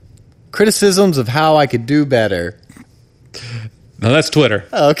criticisms of how I could do better. No, that's Twitter.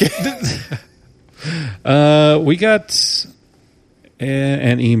 Oh, okay. We got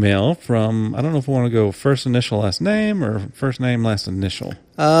an email from, I don't know if we want to go first initial, last name, or first name, last initial.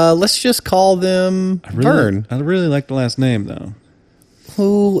 Let's just call them Vern. I really like the last name, though.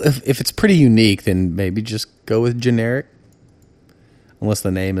 Who, if it's pretty unique, then maybe just go with generic. Unless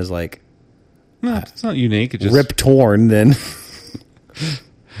the name is like No, it's not unique. It just Rip Torn, then.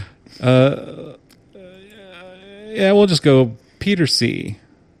 Yeah, we'll just go Peter C.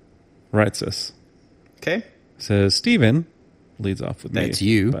 writes us. Okay. Says, Steven, leads off with me. That's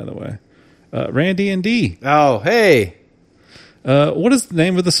you. By the way. Randy and D. Oh, hey. What is the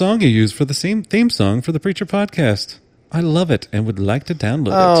name of the song you use for the theme song for the Preacher podcast? I love it and would like to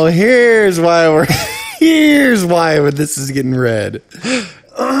download Oh, it. here's why this is getting read.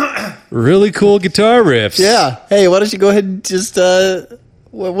 Really cool guitar riffs. Yeah. Hey, why don't you go ahead and just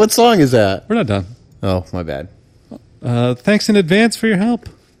what song is that? We're not done. Oh, my bad. Thanks in advance for your help.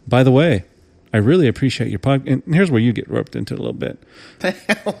 By the way, I really appreciate your podcast. And here's where you get roped into it a little bit.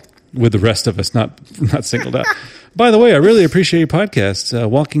 With the rest of us not singled out. By the way, I really appreciate your podcasts.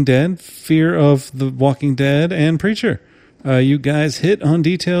 Walking Dead, Fear of the Walking Dead, and Preacher. You guys hit on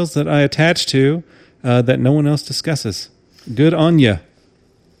details that I attach to that no one else discusses. Good on ya.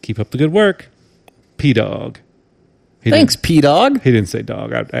 Keep up the good work. P-Dog. Thanks, P-Dog. He didn't say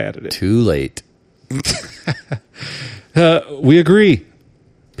dog. I added it. Too late. We agree.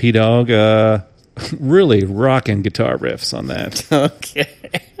 P-Dog, really rocking guitar riffs on that. Okay.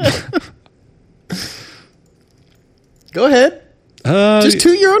 Go ahead. Just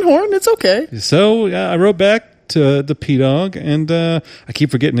toot your own horn. It's okay. So I wrote back to the P-Dog, and I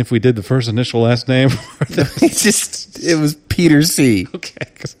keep forgetting if we did the first initial last name. It was Peter C. Okay.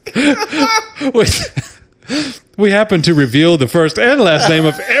 We happen to reveal the first and last name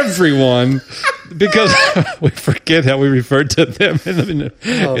of everyone because we forget how we referred to them in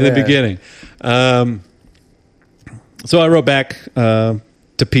the beginning. So I wrote back to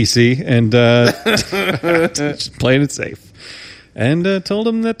PC and just playing it safe. And told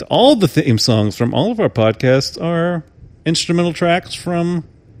him that all the theme songs from all of our podcasts are instrumental tracks from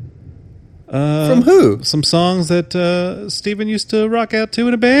who? Some songs that Steven used to rock out to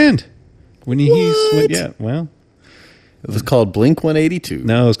in a band. When What? Well, It was called Blink 182.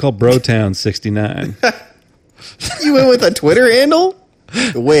 no, it was called Brotown 69. You went with a Twitter handle?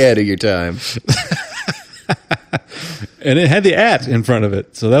 Way ahead of your time. And it had the @ in front of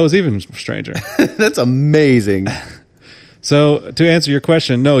it, so that was even stranger. That's amazing. So, to answer your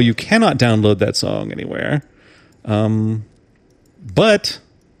question, no, you cannot download that song anywhere. But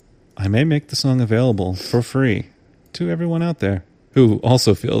I may make the song available for free to everyone out there who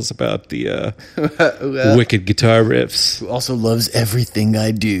also feels about the wicked guitar riffs. Who also loves everything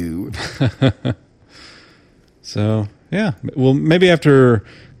I do. So, yeah. Well, maybe after,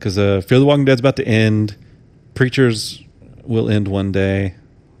 because Fear the Walking Dead's about to end. Preachers will end one day,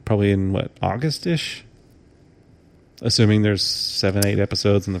 probably in, August-ish? Assuming there's 7-8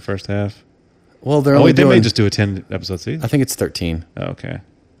 episodes in the first half. Well, they're Oh, only wait, they doing... may just do a 10-episode season. I think it's 13. Oh, okay.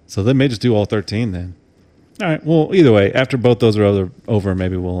 So they may just do all 13 then. All right. Well, either way, after both those are over,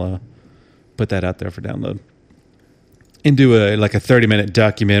 maybe we'll put that out there for download. And do a 30-minute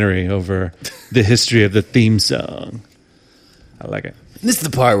documentary over the history of the theme song. I like it. This is the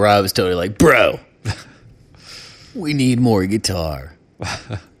part where I was totally like, bro, we need more guitar.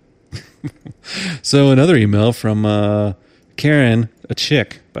 So another email from Karen, a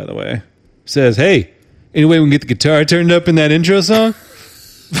chick, by the way, says, "Hey, any way we can get the guitar turned up in that intro song?"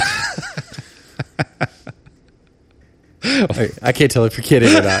 I can't tell if you're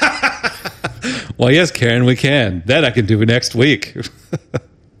kidding or not. Well, yes, Karen, we can. That I can do next week.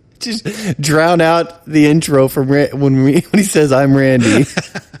 Just drown out the intro from when he says, "I'm Randy."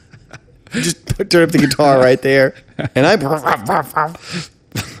 Just turn up the guitar right there. And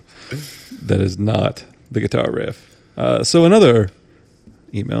That is not the guitar riff. So another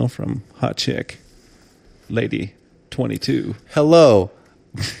email from Hot Chick, Lady 22. Hello,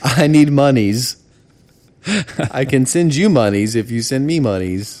 I need monies. I can send you monies if you send me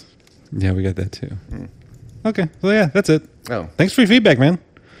monies. Yeah, we got that too. Okay, so yeah, that's it. Oh. Thanks for your feedback, man.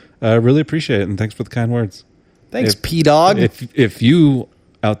 I really appreciate it, and thanks for the kind words. Thanks, P-Dog. If you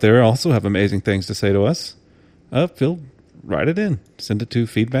out there also have amazing things to say to us, Phil, write it in. Send it to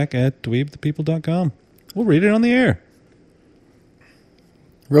feedback@dweebthepeople.com. We'll read it on the air.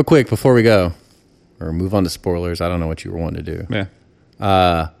 Real quick before we go, or move on to spoilers, I don't know what you were wanting to do.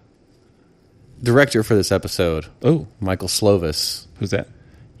 Yeah. Director for this episode, Oh, Michael Slovis. who's that?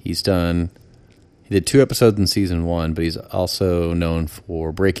 He did 2 episodes in season 1, but he's also known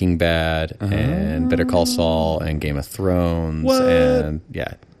for Breaking Bad and Better Call Saul and Game of Thrones. What? And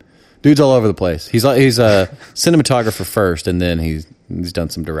yeah, dude's all over the place. He's a cinematographer first, and then he's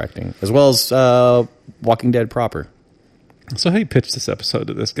done some directing, as well as Walking Dead proper. So how do you pitch this episode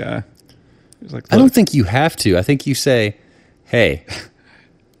to this guy? He's like, I don't think you have to. I think you say, hey,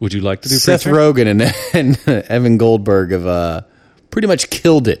 would you like to do Seth Preacher? Rogen and Evan Goldberg have pretty much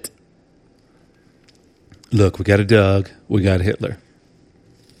killed it. Look, we got a Doug. We got a Hitler.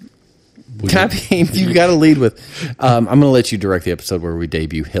 You got to lead with, I'm going to let you direct the episode where we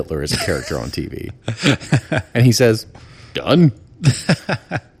debut Hitler as a character on TV. And he says, done.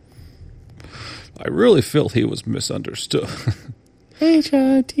 I really felt he was misunderstood.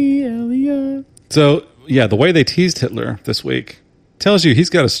 Hitler. So, yeah, the way they teased Hitler this week tells you he's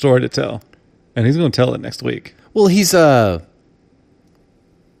got a story to tell. And he's going to tell it next week. Well, he's, so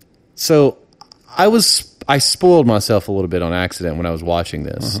I spoiled myself a little bit on accident when I was watching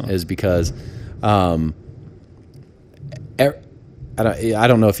this, is because, I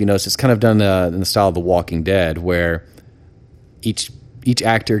don't know if you noticed, it's kind of done in the style of The Walking Dead, where each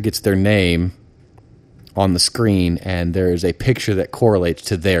actor gets their name on the screen, and there's a picture that correlates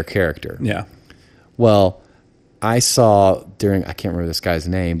to their character. Yeah. Well, I saw I can't remember this guy's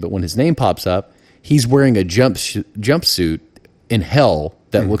name, but when his name pops up, he's wearing a jumpsuit in hell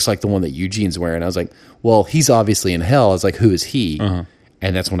that looks like the one that Eugene's wearing. I was like, well, he's obviously in hell. I was like, who is he?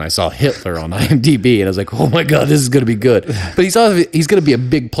 And that's when I saw Hitler on IMDb, and I was like, oh my God, this is going to be good. But he's going to be a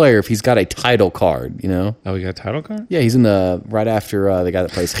big player if he's got a title card, you know? Oh, we got a title card? Yeah, he's in right after the guy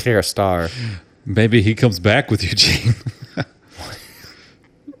that plays Herr Starr. Maybe he comes back with Eugene.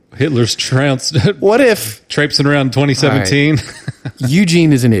 Hitler's trounced. What if Traipsing around 2017.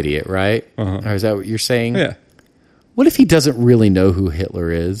 Eugene is an idiot, right? Or is that what you're saying? Yeah. What if he doesn't really know who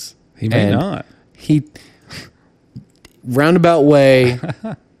Hitler is? He may not. He, roundabout way,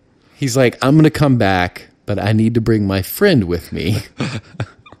 he's like, I'm going to come back, but I need to bring my friend with me.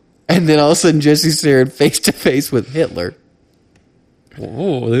 And then all of a sudden, Jesse's staring face to face with Hitler.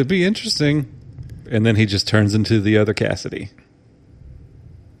 Oh, it'd be interesting. And then he just turns into the other Cassidy.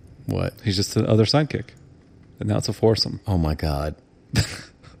 What? He's just the other sidekick. And now it's a foursome. Oh, my God.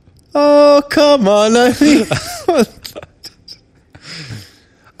 Oh, come on. I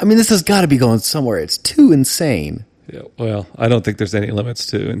mean, this has got to be going somewhere. It's too insane. Yeah, well, I don't think there's any limits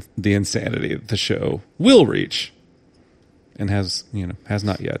to the insanity that the show will reach, and has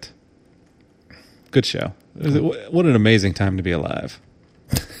not yet. Good show. What an amazing time to be alive.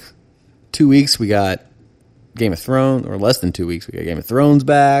 2 weeks we got Game of Thrones, or less than 2 weeks we got Game of Thrones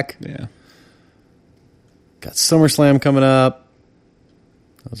back. Yeah. Got SummerSlam coming up.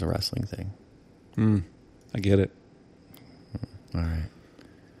 That was a wrestling thing. I get it. All right.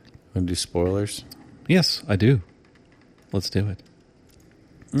 Want to do spoilers? Yes, I do. Let's do it.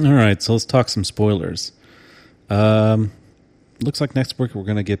 All right, so let's talk some spoilers. Looks like next week we're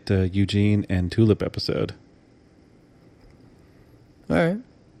going to get Eugene and Tulip episode. All right.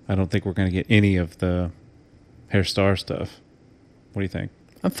 I don't think we're going to get any of the Hair Star stuff. What do you think?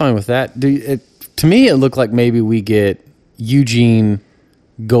 I'm fine with that. To me, it looked like maybe we get Eugene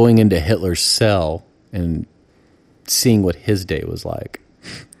going into Hitler's cell and seeing what his day was like.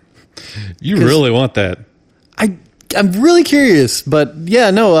 You really want that? I'm really curious, but yeah,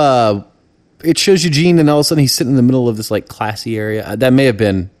 no. It shows Eugene, and all of a sudden he's sitting in the middle of this like classy area. That may have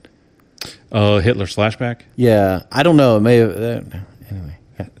been. Oh, Hitler's flashback. Yeah, I don't know. It may have. Anyway,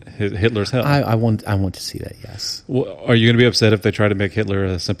 Hitler's hell. I want to see that. Yes. Well, are you going to be upset if they try to make Hitler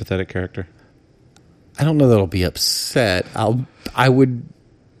a sympathetic character? I don't know that I'll be upset. I would.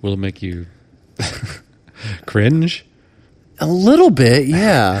 Will it make you cringe? A little bit,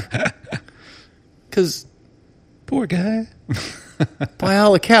 yeah. Because poor guy. by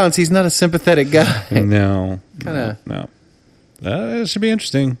all accounts, he's not a sympathetic guy. No. Kinda. No. It should be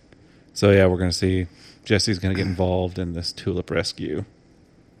interesting. So, yeah, we're going to see Jesse's going to get involved in this Tulip rescue.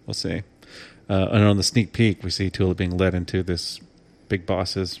 We'll see. And on the sneak peek, we see Tulip being led into this big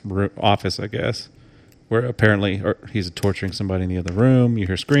boss's office, I guess, where apparently he's torturing somebody in the other room. You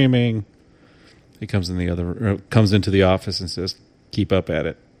hear screaming. He comes into the office and says, "Keep up at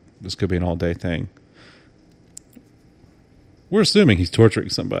it. This could be an all-day thing." We're assuming he's torturing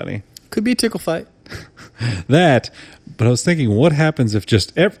somebody. Could be a tickle fight. But I was thinking, what happens if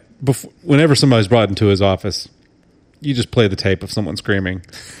just whenever somebody's brought into his office, you just play the tape of someone screaming,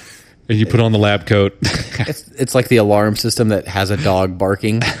 and you put on the lab coat. It's like the alarm system that has a dog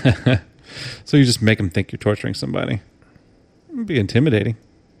barking. So you just make them think you're torturing somebody. It would be intimidating.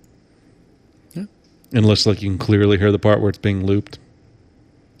 Yeah. Unless you can clearly hear the part where it's being looped.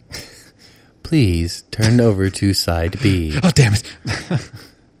 Please turn over to side B. Oh, damn it.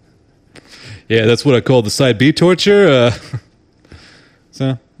 Yeah, that's what I call the side B torture.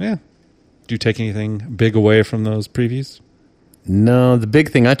 So, yeah. Do you take anything big away from those previews? No, the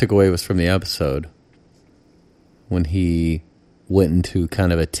big thing I took away was from the episode. When he went into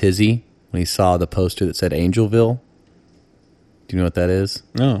kind of a tizzy, when he saw the poster that said Angelville. Do you know what that is?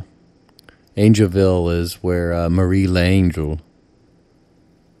 No. Angelville is where Marie LaAngel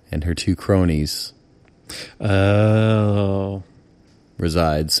and her two cronies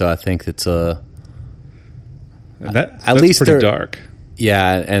reside. So I think it's that's at least pretty dark.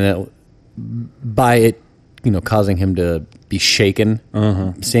 Yeah, and by it, causing him to be shaken,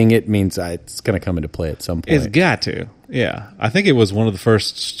 seeing it means it's going to come into play at some point. It's got to. Yeah. I think it was one of the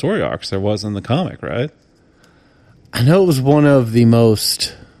first story arcs there was in the comic, right? I know it was one of the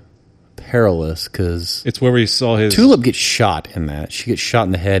most perilous because it's where we saw his Tulip gets shot in that. She gets shot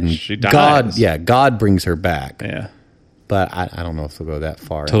in the head, and she dies. God brings her back. Yeah, but I don't know if they'll go that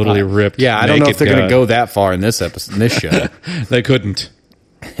far. Totally ripped. Yeah, I don't know if they're going to go that far in this episode, in this show. They couldn't.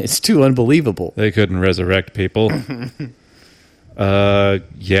 It's too unbelievable. They couldn't resurrect people. Yeah,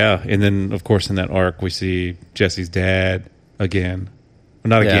 and then of course in that arc we see Jesse's dad again. Well,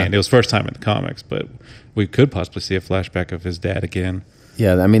 not again. It was first time in the comics, but we could possibly see a flashback of his dad again.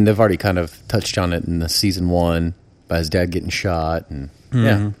 Yeah, I mean, they've already kind of touched on it in the season 1 by his dad getting shot. And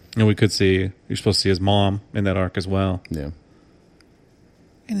yeah. And we could see, you're supposed to see his mom in that arc as well. Yeah.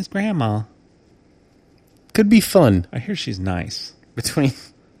 And his grandma. Could be fun. I hear she's nice. Between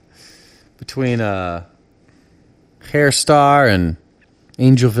Hair Star and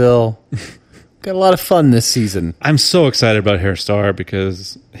Angelville. Got a lot of fun this season. I'm so excited about Hair Star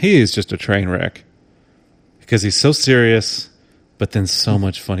because he is just a train wreck. Because he's so serious, but then so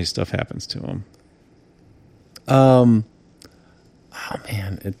much funny stuff happens to him. Oh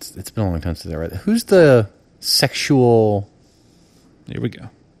man, it's been a long time since I read that. Who's the sexual? Here we go.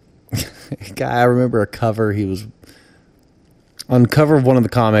 Guy, I remember a cover. He was on cover of one of the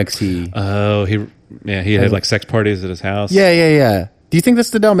comics. He had like sex parties at his house. Yeah. Do you think that's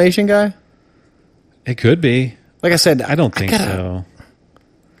the Dalmatian guy? It could be. Like I said, I don't think so.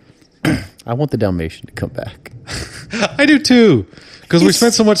 I want the Dalmatian to come back. I do too. Because we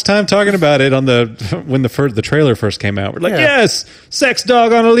spent so much time talking about it on when the trailer first came out. We're like, yes, sex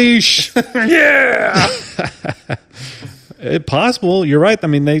dog on a leash. Yeah. It's possible. You're right. I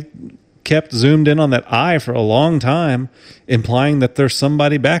mean, they kept zoomed in on that eye for a long time, implying that there's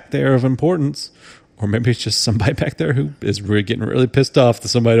somebody back there of importance. Or maybe it's just somebody back there who is really getting really pissed off that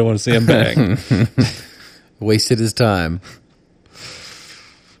somebody don't want to see him bang. Wasted his time.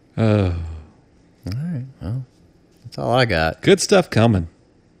 All right. Well, that's all I got, Good stuff coming.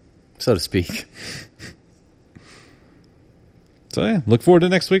 so to speak. So yeah, look forward to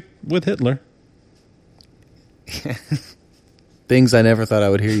next week with Hitler. Things I never thought I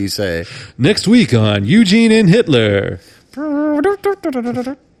would hear you say. Next week on Eugene and Hitler.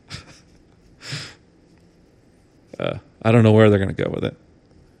 I don't know where they're going to go with it.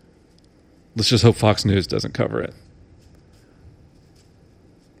 Let's just hope Fox News doesn't cover it.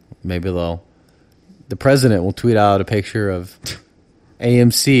 Maybe the president will tweet out a picture of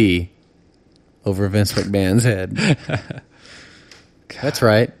AMC over Vince McMahon's head. That's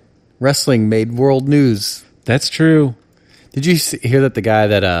right. Wrestling made world news. That's true. Did you hear that the guy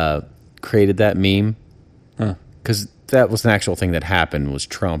that created that meme? Huh. Because that was an actual thing that happened, was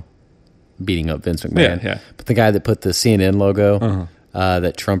Trump beating up Vince McMahon. Yeah. But the guy that put the CNN logo,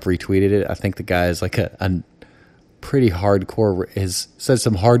 that Trump retweeted it, I think the guy is like a pretty hardcore, has said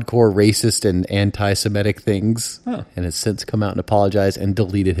some hardcore racist and anti-Semitic things, and has since come out and apologized and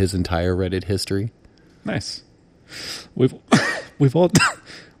deleted his entire Reddit history. Nice. We've all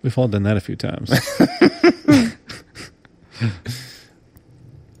done that a few times.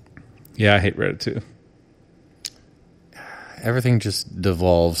 Yeah, I hate Reddit too. Everything just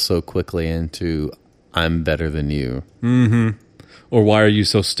devolves so quickly into "I'm better than you." Mm-hmm. Or why are you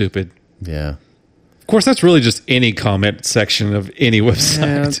so stupid? Yeah. Of course, that's really just any comment section of any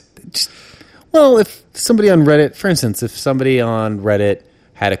website. Well, if somebody on Reddit, for instance, if somebody on Reddit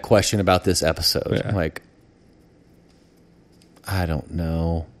had a question about this episode, like, I don't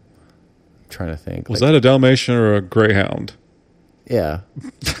know. I'm trying to think. Was that a Dalmatian or a Greyhound? Yeah.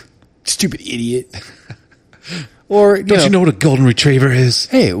 Stupid idiot. Or Don't you know what a golden retriever is?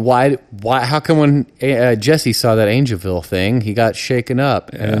 Hey, why? How come when Jesse saw that Angelville thing, he got shaken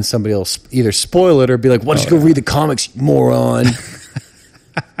up, and then somebody will either spoil it or be like, "Why don't you go read the comics, you moron?"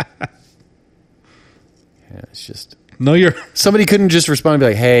 It's just somebody couldn't just respond and be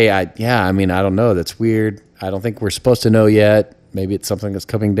like, "Hey, I mean, I don't know. That's weird. I don't think we're supposed to know yet. Maybe it's something that's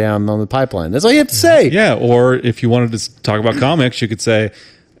coming down on the pipeline." That's all you have to say. Yeah, or if you wanted to talk about comics, you could say,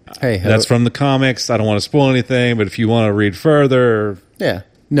 "Hey, that's from the comics. I don't want to spoil anything, but if you want to read further..." Yeah.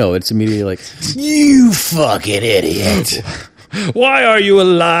 No, it's immediately like, "You fucking idiot. Why are you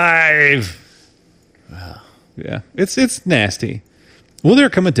alive?" Yeah, it's nasty. Will there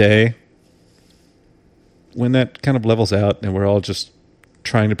come a day when that kind of levels out and we're all just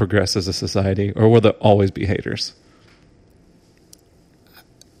trying to progress as a society, or will there always be haters?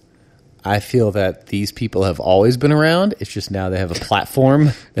 I feel that these people have always been around. It's just now they have a platform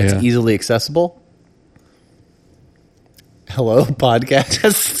that's easily accessible. Hello,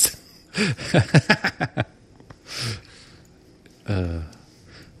 podcasts.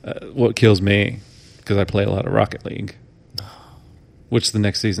 What kills me, because I play a lot of Rocket League, which the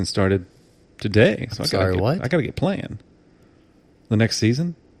next season started today. So I gotta get playing. The next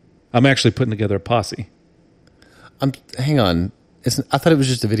season? I'm actually putting together a posse. Hang on. I thought it was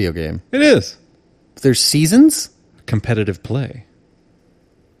just a video game. It is. There's seasons? Competitive play.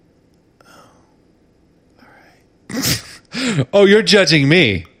 All right. Oh, you're judging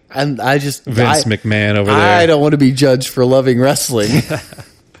me. And Vince McMahon over there. I don't want to be judged for loving wrestling.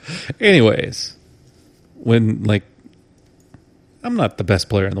 Anyways, when, I'm not the best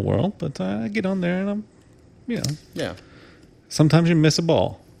player in the world, but I get on there and I'm, Yeah. Sometimes you miss a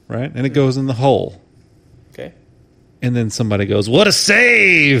ball, right? And it goes in the hole. Okay. And then somebody goes, "What a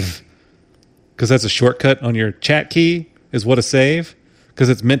save!" Because that's a shortcut on your chat key, is "what a save," because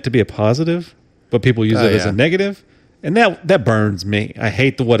it's meant to be a positive, but people use it as a negative. And that burns me. I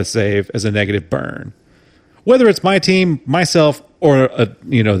hate the "what a save" as a negative burn. Whether it's my team, myself, or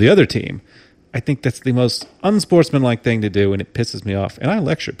the other team, I think that's the most unsportsmanlike thing to do, and it pisses me off. And I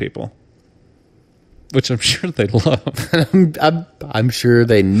lecture people, which I'm sure they love. I'm sure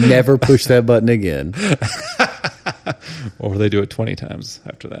they never push that button again. Or they do it 20 times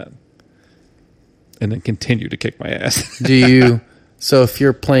after that. And then continue to kick my ass. So if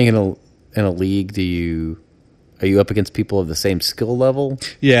you're playing in a league, are you up against people of the same skill level?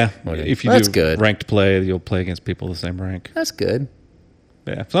 Yeah. Okay. If you do ranked play, you'll play against people of the same rank. That's good.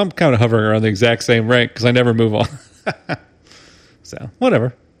 Yeah. So I'm kind of hovering around the exact same rank because I never move on. So,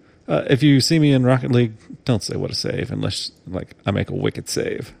 whatever. If you see me in Rocket League, don't say what a save unless like I make a wicked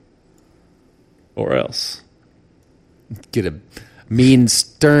save. Or else. Get a mean,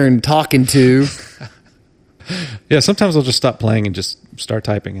 stern talking to. Yeah, sometimes I'll just stop playing and just start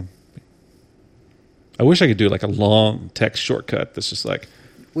typing. And I wish I could do like a long text shortcut that's just like...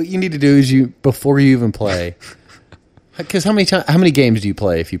 What you need to do is before you even play... Because how many games do you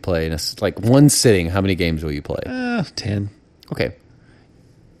play if you play in like one sitting? How many games will you play? 10. Okay.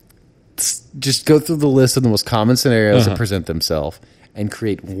 Just go through the list of the most common scenarios that present themselves and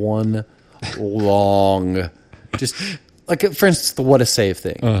create one long, just like for instance, the what a save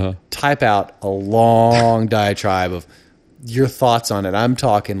thing. Type out a long diatribe of your thoughts on it. I'm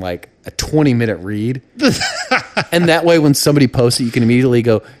talking like a 20-minute read. And that way when somebody posts it, you can immediately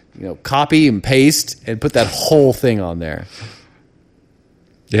go, copy and paste and put that whole thing on there.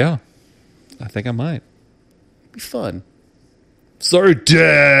 Yeah. I think I might. It'd be fun. Sorry,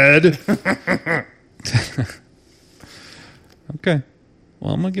 Dad. Okay.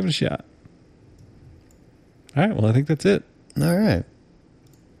 Well, I'm going to give it a shot. All right. Well, I think that's it. All right.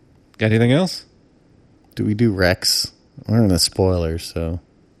 Got anything else? Do we do Rex? We're in the spoilers, so.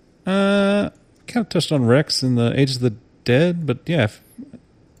 Kind of touched on Rex in the Age of the Dead, but yeah,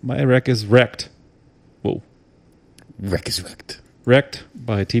 my rec is Wrecked. Whoa. Wreck is Wrecked. Wrecked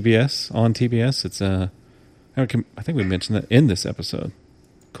by TBS, on TBS. It's I think we mentioned that in this episode.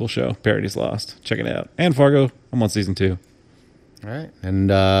 Cool show. Paradise Lost. Check it out. And Fargo. I'm on season 2. All right. And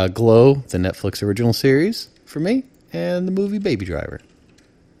Glow, the Netflix original series for me, and the movie Baby Driver.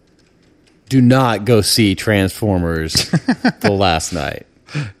 Do not go see Transformers The Last Night.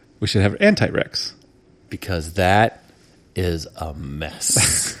 We should have anti-Rex. Because that is a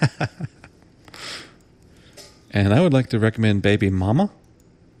mess. And I would like to recommend Baby Mama.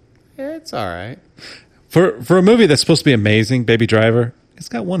 Yeah, it's all right. For a movie that's supposed to be amazing, Baby Driver, it's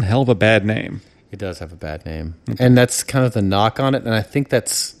got one hell of a bad name. It does have a bad name. Okay. And that's kind of the knock on it, and I think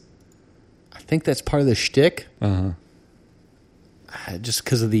that's part of the shtick. Just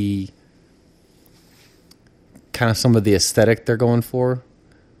because of the kind of some of the aesthetic they're going for.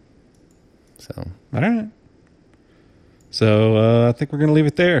 So, all right. So I think we're going to leave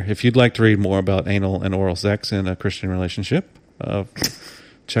it there. If you'd like to read more about anal and oral sex in a Christian relationship,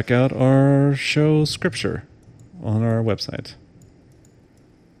 check out our show Scripture on our website.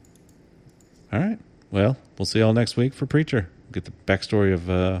 All right. Well, we'll see y'all next week for Preacher. Get the backstory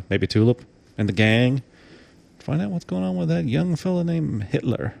of maybe Tulip and the gang. Find out what's going on with that young fella named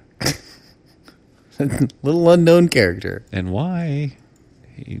Hitler. Little unknown character. And why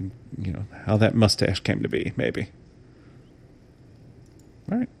how that mustache came to be, maybe.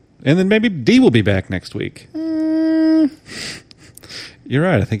 All right. And then maybe Dee will be back next week. You're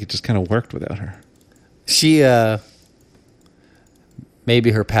right. I think it just kind of worked without her. She,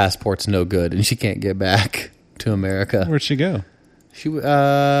 maybe her passport's no good and she can't get back to America. Where'd she go? She,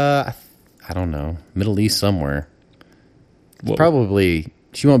 I don't know. Middle East somewhere. Probably,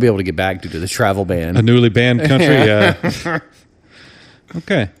 she won't be able to get back due to the travel ban. A newly banned country? Yeah.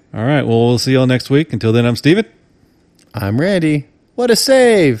 Okay. All right. Well, we'll see y'all next week. Until then, I'm Steven. I'm Randy. What a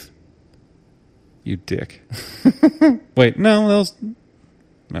save! You dick. Wait, no, that was...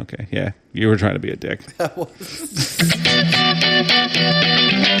 Okay, yeah. You were trying to be a dick. That was...